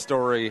 What's the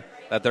story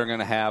that they're going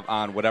to have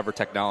on whatever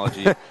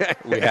technology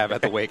we have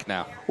at the wake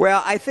now?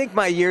 Well, I think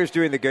my years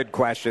doing the Good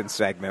Questions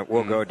segment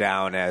will go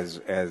down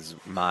as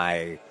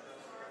my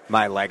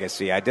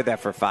legacy. I did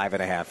that for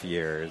 5.5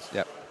 years.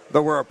 Yep.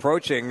 Though we're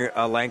approaching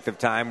a length of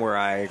time where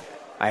I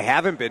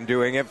haven't been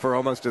doing it for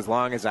almost as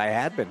long as I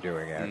had been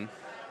doing it.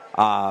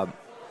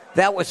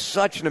 That was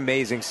such an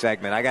amazing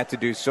segment. I got to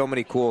do so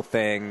many cool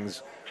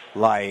things.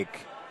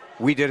 Like,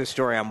 we did a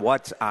story on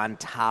what's on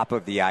top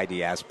of the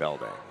IDS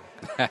building.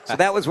 So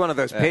that was one of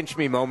those pinch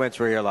me moments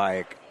where you're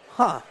like,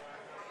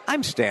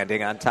 I'm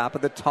standing on top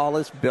of the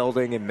tallest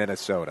building in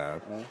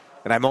Minnesota.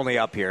 And I'm only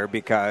up here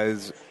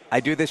because I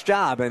do this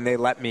job and they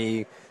let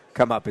me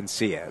come up and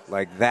see it.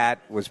 Like, that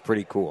was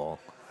pretty cool.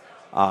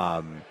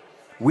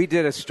 We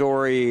did a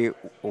story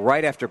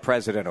right after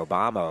President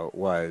Obama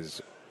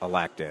was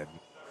elected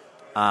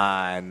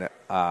on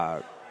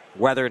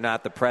whether or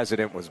not the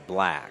president was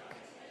black.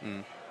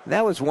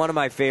 That was one of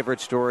my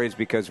favorite stories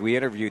because we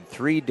interviewed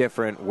 3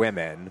 different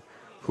women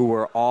who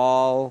were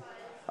all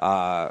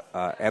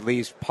at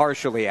least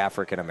partially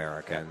African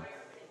American.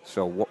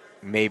 So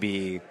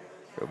maybe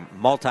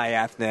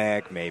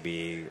multi-ethnic,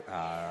 maybe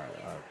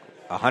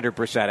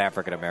 100%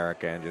 African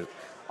American. Just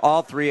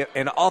all three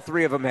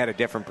of them had a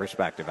different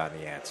perspective on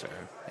the answer.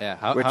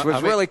 Yeah, which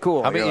was really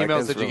cool. How many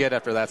emails did you get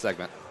after that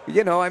segment?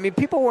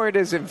 People weren't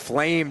as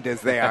inflamed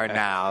as they are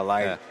now.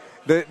 Like.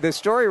 The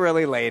story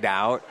really laid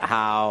out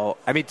how,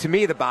 to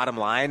me, the bottom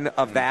line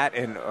of that,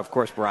 and of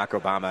course Barack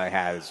Obama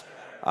has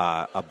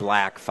a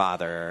black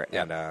father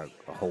and a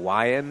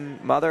Hawaiian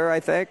mother, I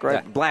think,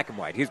 right? Yeah. Black and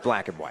white. He's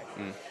black and white.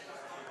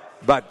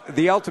 But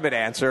the ultimate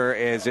answer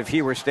is if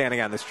he were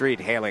standing on the street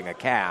hailing a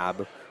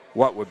cab,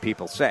 what would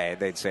people say?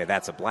 They'd say,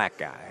 that's a black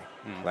guy.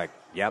 Like,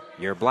 yep,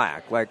 you're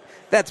black. Like,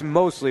 that's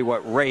mostly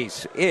what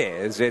race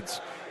is. It's...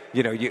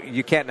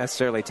 you can't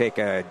necessarily take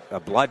a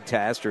blood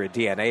test or a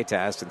DNA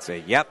test and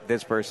say, yep,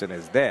 this person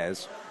is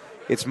this.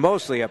 it's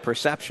mostly a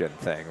perception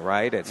thing,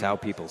 right? It's how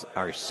people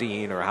are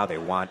seen or how they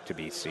want to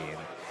be seen.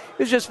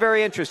 It's just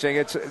very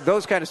interesting.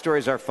 Those kind of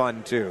stories are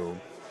fun, too.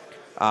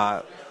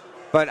 But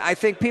I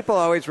think people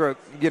always wrote,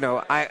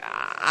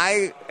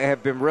 I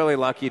have been really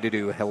lucky to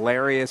do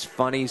hilarious,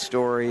 funny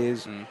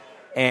stories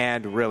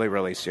and really,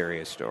 really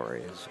serious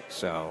stories.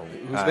 So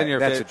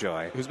that's a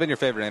joy. Who's been your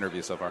favorite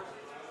interview so far?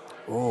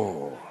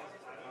 Oh,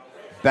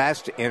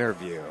 best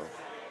interview.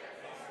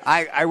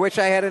 I wish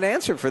I had an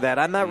answer for that.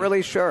 I'm not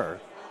really sure.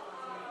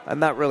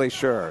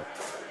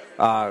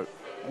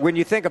 When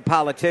you think of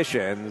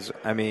politicians,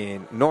 I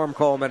mean, Norm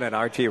Coleman and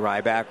R.T.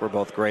 Ryback were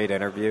both great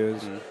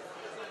interviews.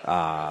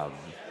 Al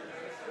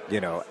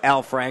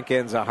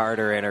Franken's a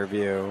harder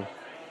interview.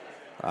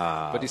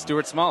 But he's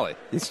Stuart Smalley.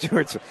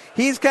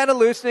 He's kind of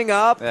loosening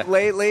up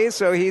lately,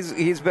 so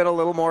he's been a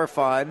little more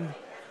fun.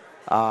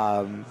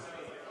 I'll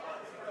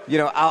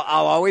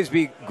always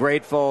be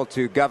grateful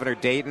to Governor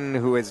Dayton,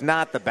 who is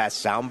not the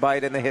best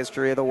soundbite in the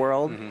history of the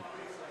world.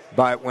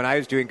 But when I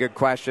was doing Good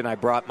Question, I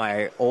brought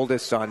my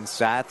oldest son,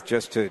 Seth,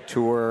 just to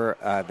tour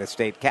the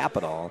state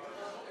capitol.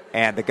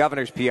 And the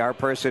governor's PR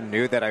person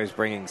knew that I was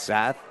bringing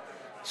Seth.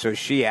 So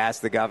she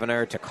asked the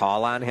governor to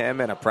call on him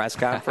in a press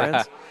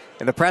conference.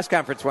 And the press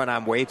conference went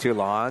on way too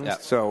long,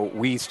 so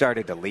we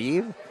started to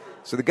leave.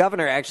 So the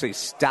governor actually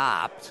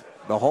stopped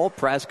the whole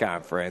press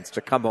conference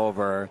to come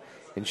over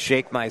and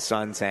shake my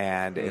son's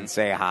hand and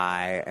say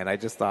hi. And I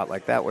just thought,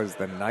 that was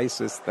the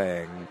nicest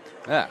thing.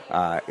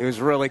 Yeah. It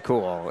was really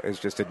cool. It was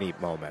just a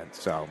neat moment.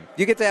 So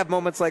you get to have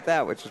moments like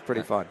that, which is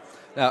pretty fun.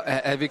 Now,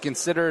 have you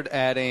considered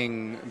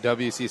adding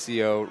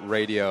WCCO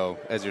radio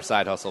as your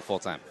side hustle full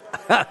time?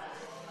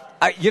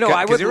 I would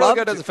love really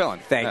good as a fill-in.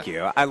 Thank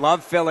you. I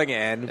love filling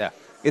in. Yeah.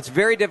 It's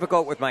very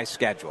difficult with my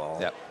schedule.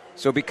 Yep.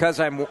 So because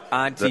I'm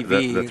on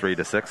TV... The 3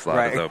 to 6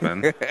 slot is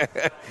open.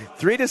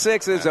 3 to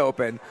 6 is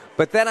open.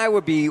 But then I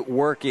would be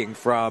working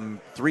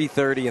from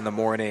 3:30 in the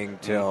morning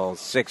till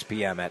 6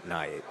 p.m. at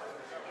night.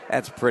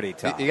 That's pretty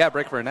tough. You got a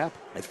break for a nap?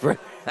 It's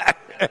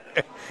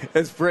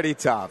pretty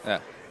tough.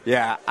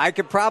 Yeah, I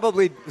could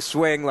probably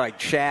swing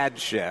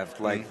Chad's shift,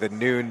 the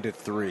noon to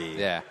 3.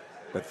 Yeah.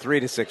 But 3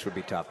 to 6 would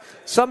be tough.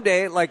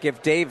 Someday,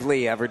 if Dave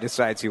Lee ever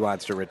decides he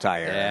wants to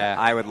retire,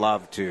 I would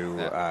love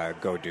to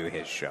go do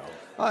his show.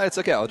 Oh, it's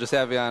okay. I'll just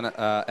have you on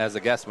as a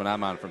guest when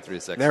I'm on from 3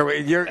 to 6. You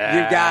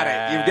got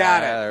it. You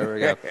got it. There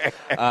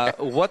we go.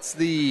 What's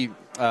the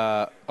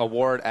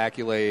award,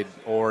 accolade,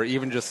 or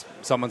even just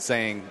someone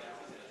saying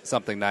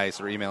something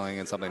nice or emailing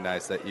in something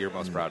nice that you're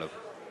most proud of?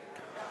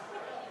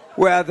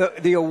 Well,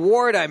 the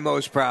award I'm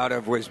most proud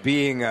of was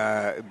being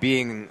a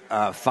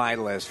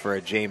finalist for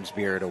a James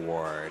Beard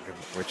Award,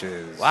 which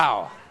is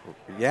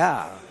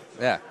yeah.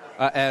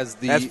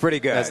 That's pretty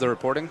good. As the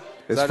reporting,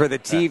 it's for the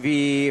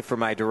TV for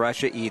my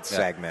DeRusha Eats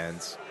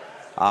segments.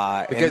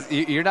 Because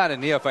you're not a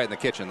neophyte in the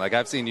kitchen.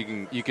 I've seen,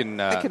 you can.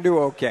 I can do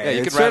okay.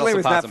 Yeah, it certainly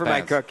was not for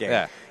my cooking.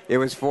 Yeah. It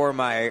was for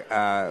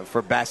my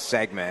for best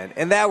segment,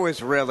 and that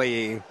was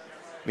really.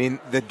 I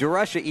mean, the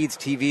DeRusha Eats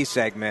TV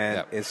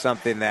segment is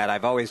something that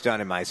I've always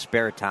done in my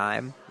spare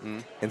time.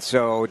 And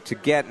so to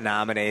get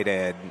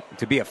nominated,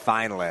 to be a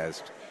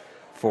finalist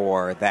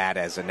for that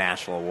as a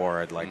national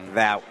award,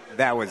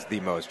 that was the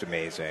most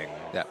amazing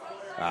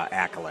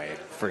accolade,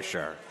 for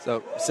sure.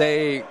 So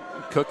say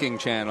Cooking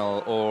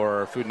Channel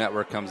or Food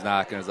Network comes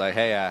knocking and is like,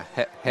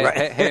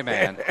 hey,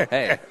 man,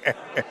 hey.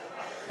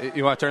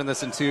 You want to turn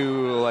this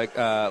into like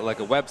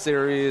a web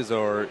series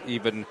or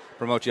even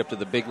promote you up to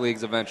the big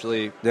leagues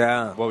eventually?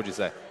 Yeah. What would you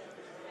say?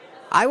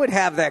 I would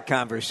have that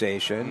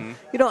conversation.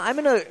 I'm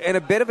in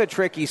a bit of a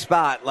tricky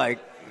spot.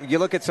 You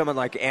look at someone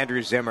like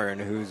Andrew Zimmern,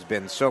 who's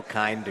been so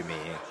kind to me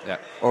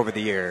over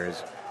the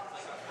years.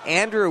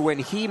 Andrew, when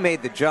he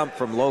made the jump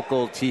from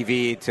local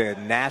TV to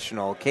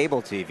national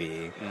cable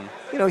TV,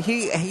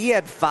 he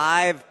had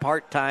 5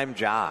 part-time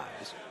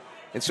jobs.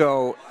 And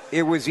so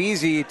it was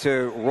easy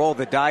to roll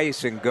the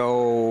dice and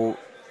go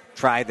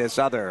try this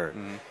other.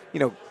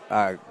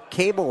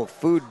 Cable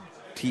food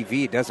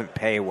TV doesn't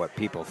pay what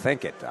people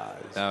think it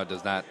does. No, it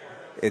does not.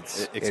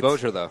 It's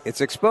exposure, though. It's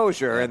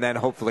exposure, and then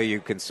hopefully you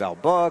can sell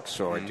books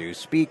or do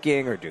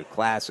speaking or do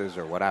classes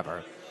or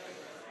whatever.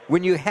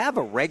 When you have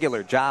a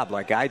regular job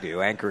like I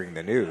do, anchoring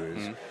the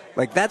news,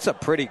 that's a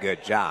pretty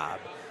good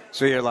job.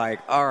 So you're like,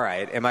 all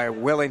right, am I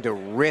willing to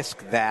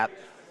risk that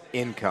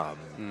income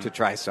to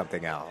try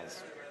something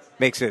else?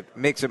 Makes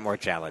it more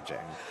challenging.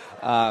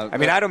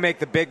 I don't make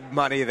the big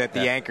money that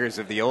the anchors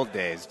of the old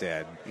days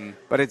did,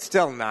 but it's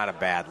still not a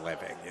bad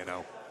living,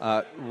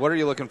 What are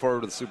you looking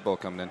forward to the Super Bowl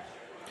coming in?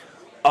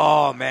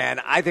 Oh,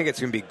 man, I think it's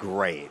going to be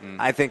great.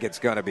 I think it's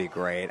going to be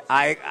great.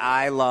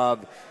 I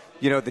love,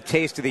 the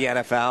Taste of the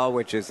NFL,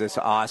 which is this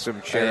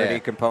awesome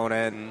charity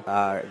component.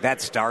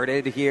 That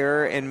started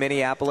here in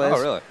Minneapolis.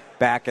 Oh, really?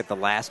 Back at the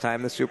last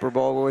time the Super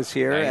Bowl was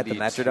here at the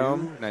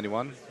Metrodome.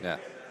 91? Yeah.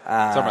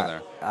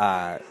 Somewhere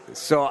there.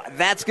 So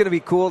that's going to be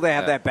cool to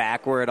have that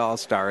back where it all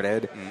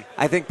started.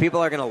 I think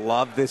people are going to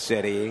love the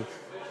city.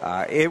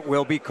 It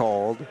will be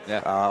cold.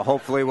 Yeah.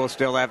 Hopefully we'll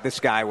still have the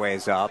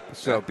skyways up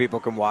so people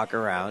can walk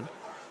around.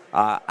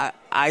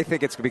 I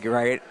think it's going to be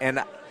great.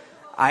 And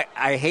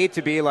I hate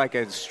to be like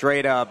a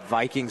straight-up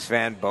Vikings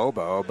fan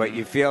Bobo, but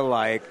you feel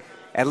like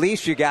at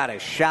least you got a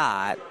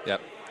shot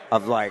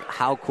of, like,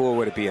 how cool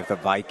would it be if the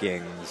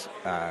Vikings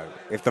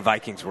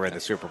were in the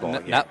Super Bowl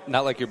again?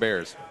 Not like your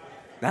Bears.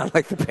 Not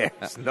like the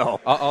Bears, no.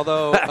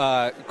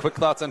 Although, quick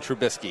thoughts on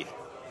Trubisky.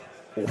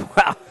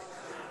 Wow.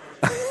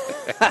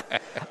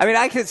 I mean,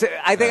 I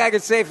think I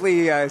could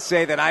safely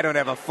say that I don't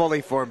have a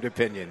fully formed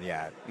opinion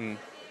yet.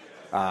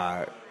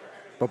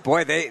 But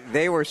boy,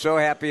 they were so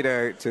happy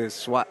to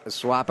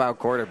swap out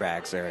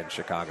quarterbacks there in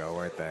Chicago,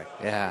 weren't they?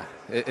 Yeah,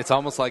 it's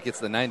almost like it's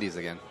the '90s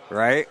again,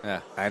 right?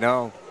 Yeah, I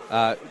know.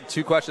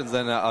 2 questions,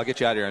 then I'll get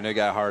you out of here. I know you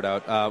got a hard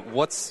out.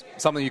 What's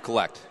something you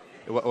collect?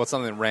 What's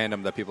something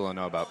random that people don't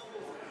know about?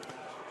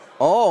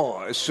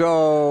 Oh,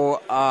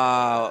 so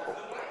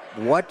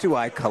what do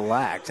I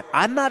collect?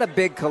 I'm not a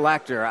big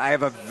collector. I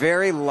have a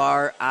very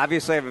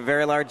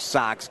large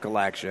socks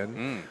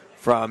collection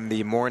from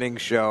the morning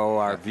show.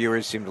 Our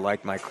viewers seem to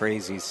like my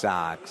crazy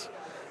socks,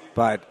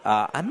 but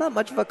I'm not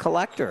much of a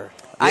collector.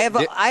 I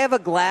have a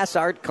glass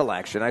art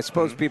collection. I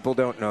suppose people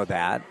don't know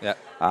that. Yeah.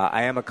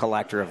 I am a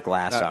collector of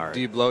glass art. Do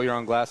you blow your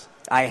own glass?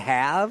 I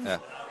have. Yeah.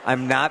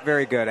 I'm not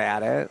very good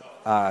at it.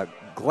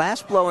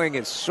 Glass blowing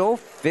is so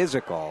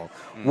physical.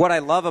 What I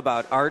love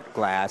about art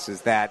glass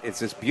is that it's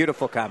this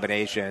beautiful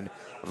combination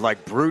of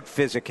like brute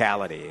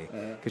physicality,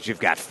 because you've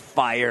got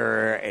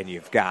fire and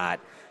you've got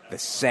the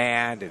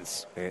sand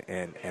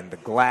and the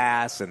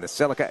glass and the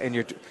silica, and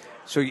you've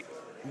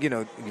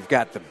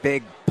got the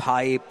big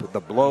pipe,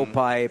 the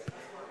blow-pipe,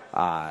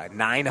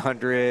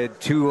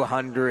 900,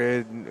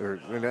 200, or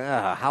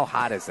how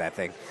hot is that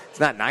thing?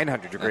 It's not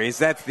 900 degrees.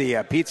 That's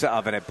the pizza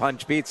oven at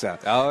Punch Pizza.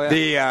 Oh,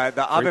 yeah.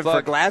 The oven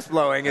for glass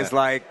blowing is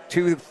like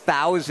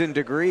 2,000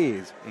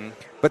 degrees.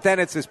 But then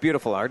it's this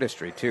beautiful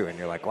artistry, too, and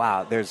you're like,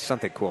 wow, there's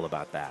something cool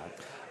about that.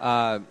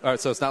 All right,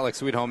 so it's not like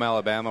Sweet Home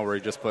Alabama where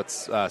he just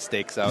puts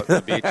steaks out on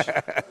the beach?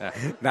 Yeah.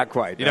 Not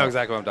quite. You know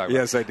exactly what I'm talking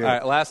about. Yes, I do. All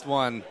right, last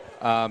one.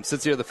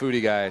 Since you're the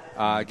foodie guy,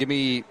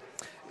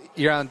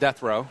 you're on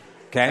death row.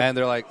 Okay. And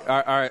they're like, all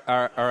right,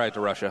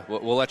 DeRusha,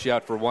 we'll let you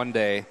out for one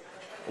day.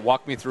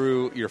 Walk me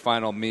through your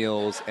final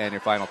meals and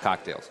your final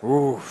cocktails.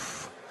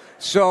 Oof.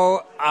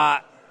 So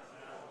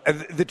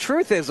the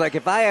truth is, like,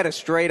 if I had a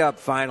straight-up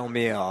final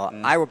meal,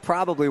 I would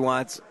probably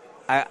want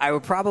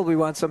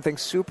something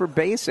super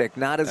basic,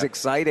 not as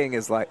exciting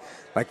as like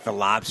the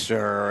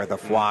lobster or the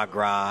foie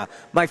gras.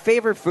 My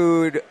favorite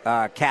food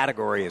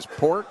category is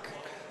pork.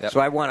 Yep. So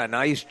I want a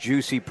nice,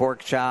 juicy pork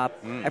chop.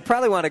 I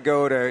probably want to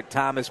go to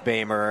Thomas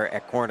Boehmer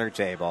at Corner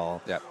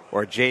Table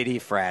or J.D.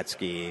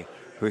 Fratsky,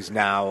 who's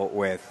now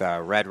with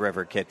Red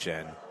River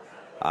Kitchen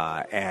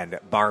and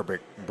Bar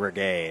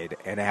Brigade,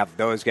 and have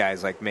those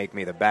guys like make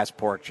me the best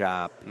pork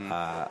chop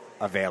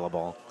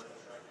available.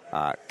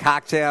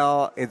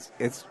 Cocktail, it's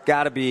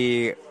got to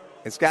be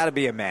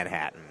a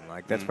Manhattan.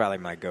 Like that's probably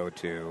my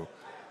go-to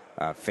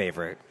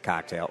favorite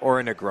cocktail, or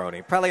a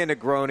Negroni. Probably a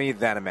Negroni,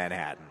 then a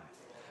Manhattan.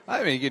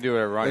 I mean, you can do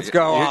whatever you want. Let's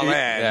go all in.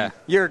 Yeah.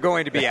 You're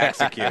going to be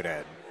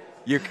executed.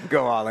 You can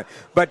go all in.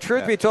 But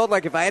truth be told,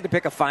 like if I had to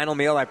pick a final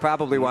meal, I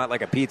probably want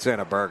like a pizza and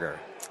a burger.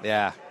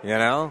 Yeah. You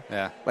know?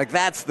 Yeah. Like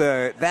that's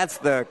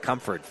the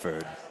comfort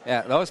food.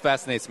 Yeah, that always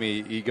fascinates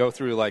me. You go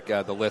through like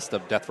the list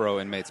of death row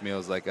inmates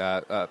meals, like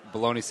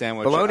bologna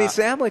sandwich. Bologna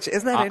sandwich,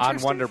 isn't that interesting?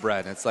 On Wonder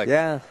Bread. It's like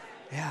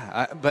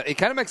but it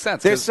kind of makes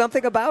sense. There's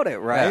something about it,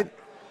 right?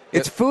 Yeah.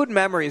 It's food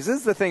memories. This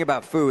is the thing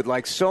about food.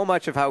 Like so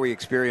much of how we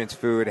experience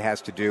food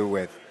has to do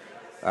with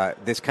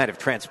this kind of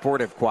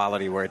transportive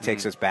quality where it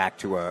takes us back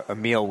to a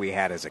meal we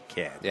had as a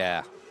kid.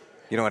 Yeah.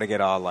 You don't want to get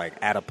all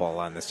like Oedipal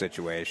on the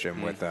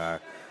situation with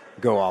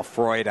go all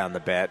Freud on the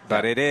bit,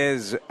 but it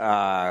is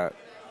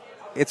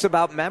it's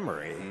about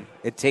memory.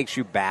 It takes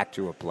you back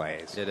to a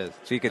place. It is.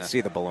 So you can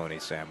see the bologna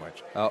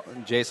sandwich. Oh,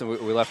 Jason, we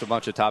left a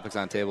bunch of topics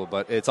on the table,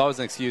 but it's always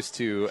an excuse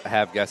to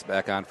have guests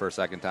back on for a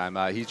second time.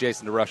 He's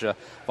Jason DeRusha.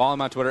 Follow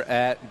him on Twitter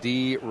at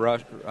DRushaJ.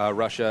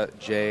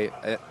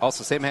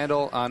 Also, same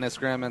handle on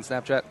Instagram and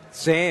Snapchat?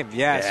 Same,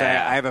 yes.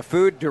 Yeah. I have a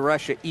food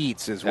DeRusha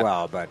Eats as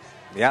well, but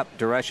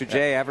DeRusha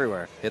J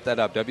everywhere. Hit that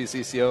up.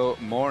 WCCO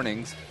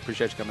Mornings.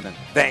 Appreciate you coming in.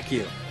 Thank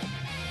you.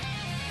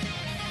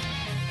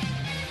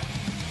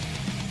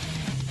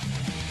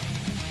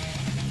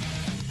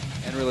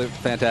 Really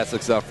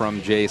fantastic stuff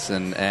from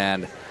Jason,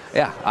 and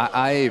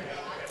I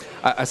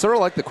sort of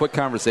like the quick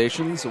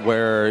conversations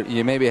where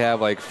you maybe have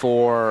like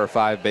 4 or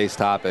 5 base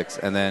topics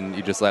and then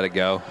you just let it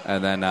go,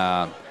 and then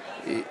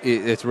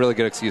it's a really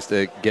good excuse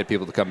to get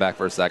people to come back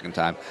for a second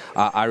time.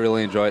 I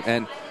really enjoy it,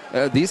 and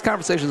these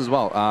conversations as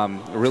well.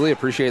 Really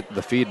appreciate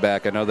the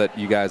feedback. I know that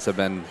you guys have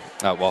been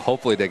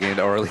hopefully digging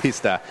into, or at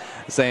least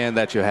saying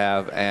that you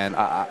have, and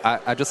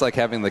I just like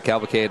having the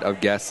cavalcade of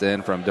guests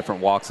in from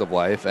different walks of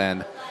life,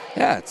 and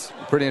it's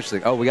pretty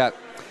interesting. Oh, we got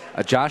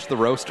Josh the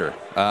Roaster,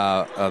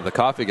 the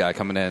coffee guy,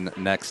 coming in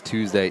next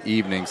Tuesday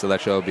evening, so that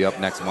show will be up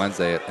next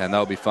Wednesday, and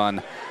that'll be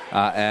fun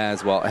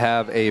as well.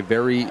 Have a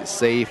very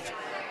safe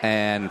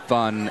and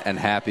fun and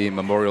happy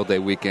Memorial Day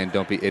weekend.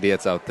 Don't be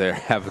idiots out there.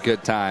 Have a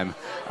good time,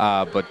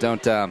 but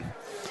don't.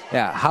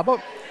 How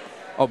about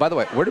Oh, by the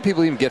way, where do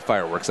people even get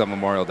fireworks on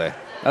Memorial Day?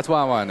 That's what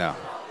I want to know.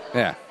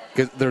 Yeah,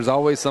 because there's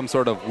always some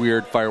sort of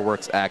weird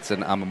fireworks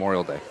accident on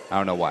Memorial Day. I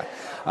don't know why.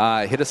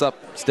 Hit us up,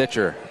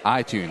 Stitcher,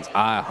 iTunes,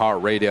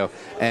 iHeartRadio,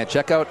 and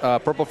check out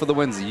Purple for the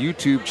Win's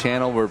YouTube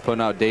channel. We're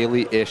putting out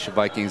daily-ish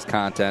Vikings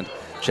content.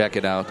 Check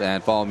it out,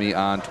 and follow me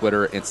on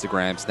Twitter,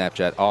 Instagram,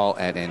 Snapchat, all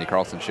at Andy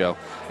Carlson Show.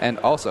 And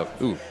also,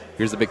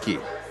 here's the big key.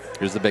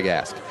 Here's the big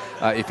ask.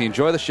 If you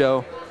enjoy the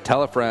show,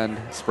 tell a friend,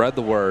 spread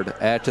the word,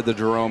 add to the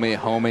Jerome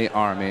Homie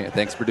Army.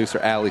 Thanks, producer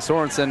Allie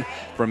Sorensen,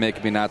 for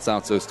making me not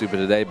sound so stupid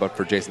today. But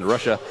for Jason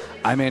DeRusha,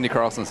 I'm Andy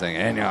Carlson saying,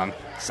 Annyeong,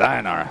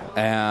 sayonara,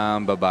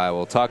 and bye-bye.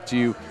 We'll talk to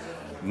you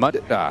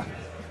Monday.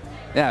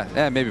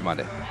 Maybe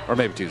Monday, or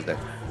maybe Tuesday.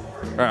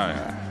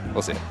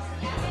 We'll see.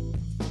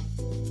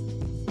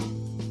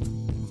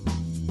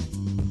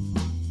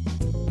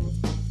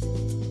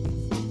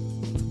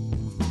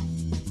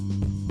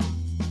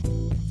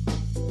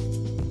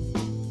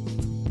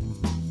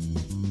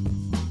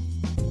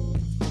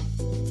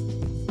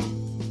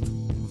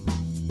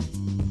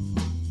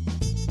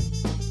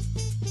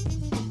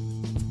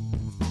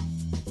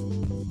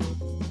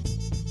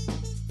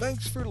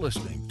 Thanks for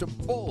listening to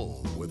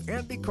Bowl with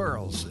Andy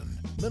Carlson,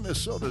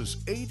 Minnesota's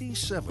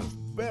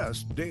 87th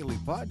best daily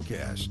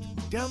podcast.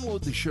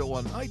 Download the show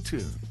on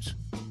iTunes.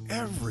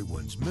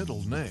 Everyone's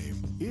middle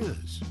name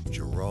is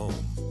Jerome.